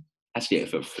put, actually,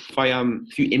 if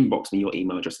you inbox me your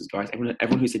email addresses, guys,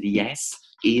 everyone who said yes,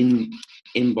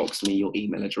 inbox me your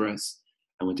email address,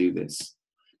 and we'll do this.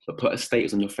 But put a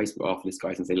status on your Facebook after this,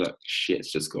 guys, and say, look,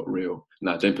 shit's just got real.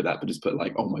 No, don't put that, but just put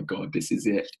like, oh my God, this is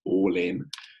it, all in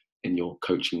your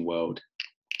coaching world.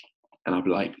 And I'll be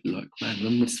like, look, man, remember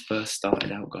when this first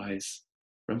started out, guys?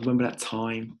 Remember that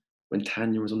time when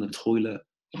Tanya was on the toilet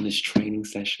on this training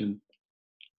session?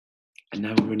 And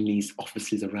now we're in these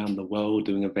offices around the world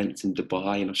doing events in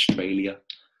Dubai and Australia.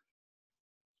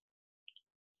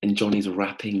 And Johnny's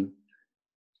rapping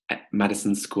at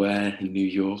Madison Square in New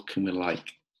York, and we're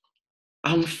like,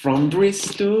 I'm from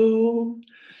Bristol.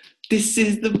 This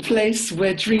is the place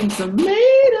where dreams are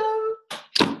made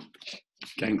of.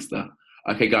 Gangster.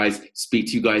 Okay, guys, speak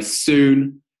to you guys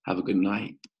soon. Have a good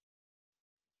night.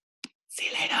 See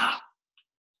you later.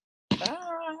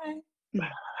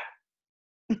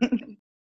 Bye.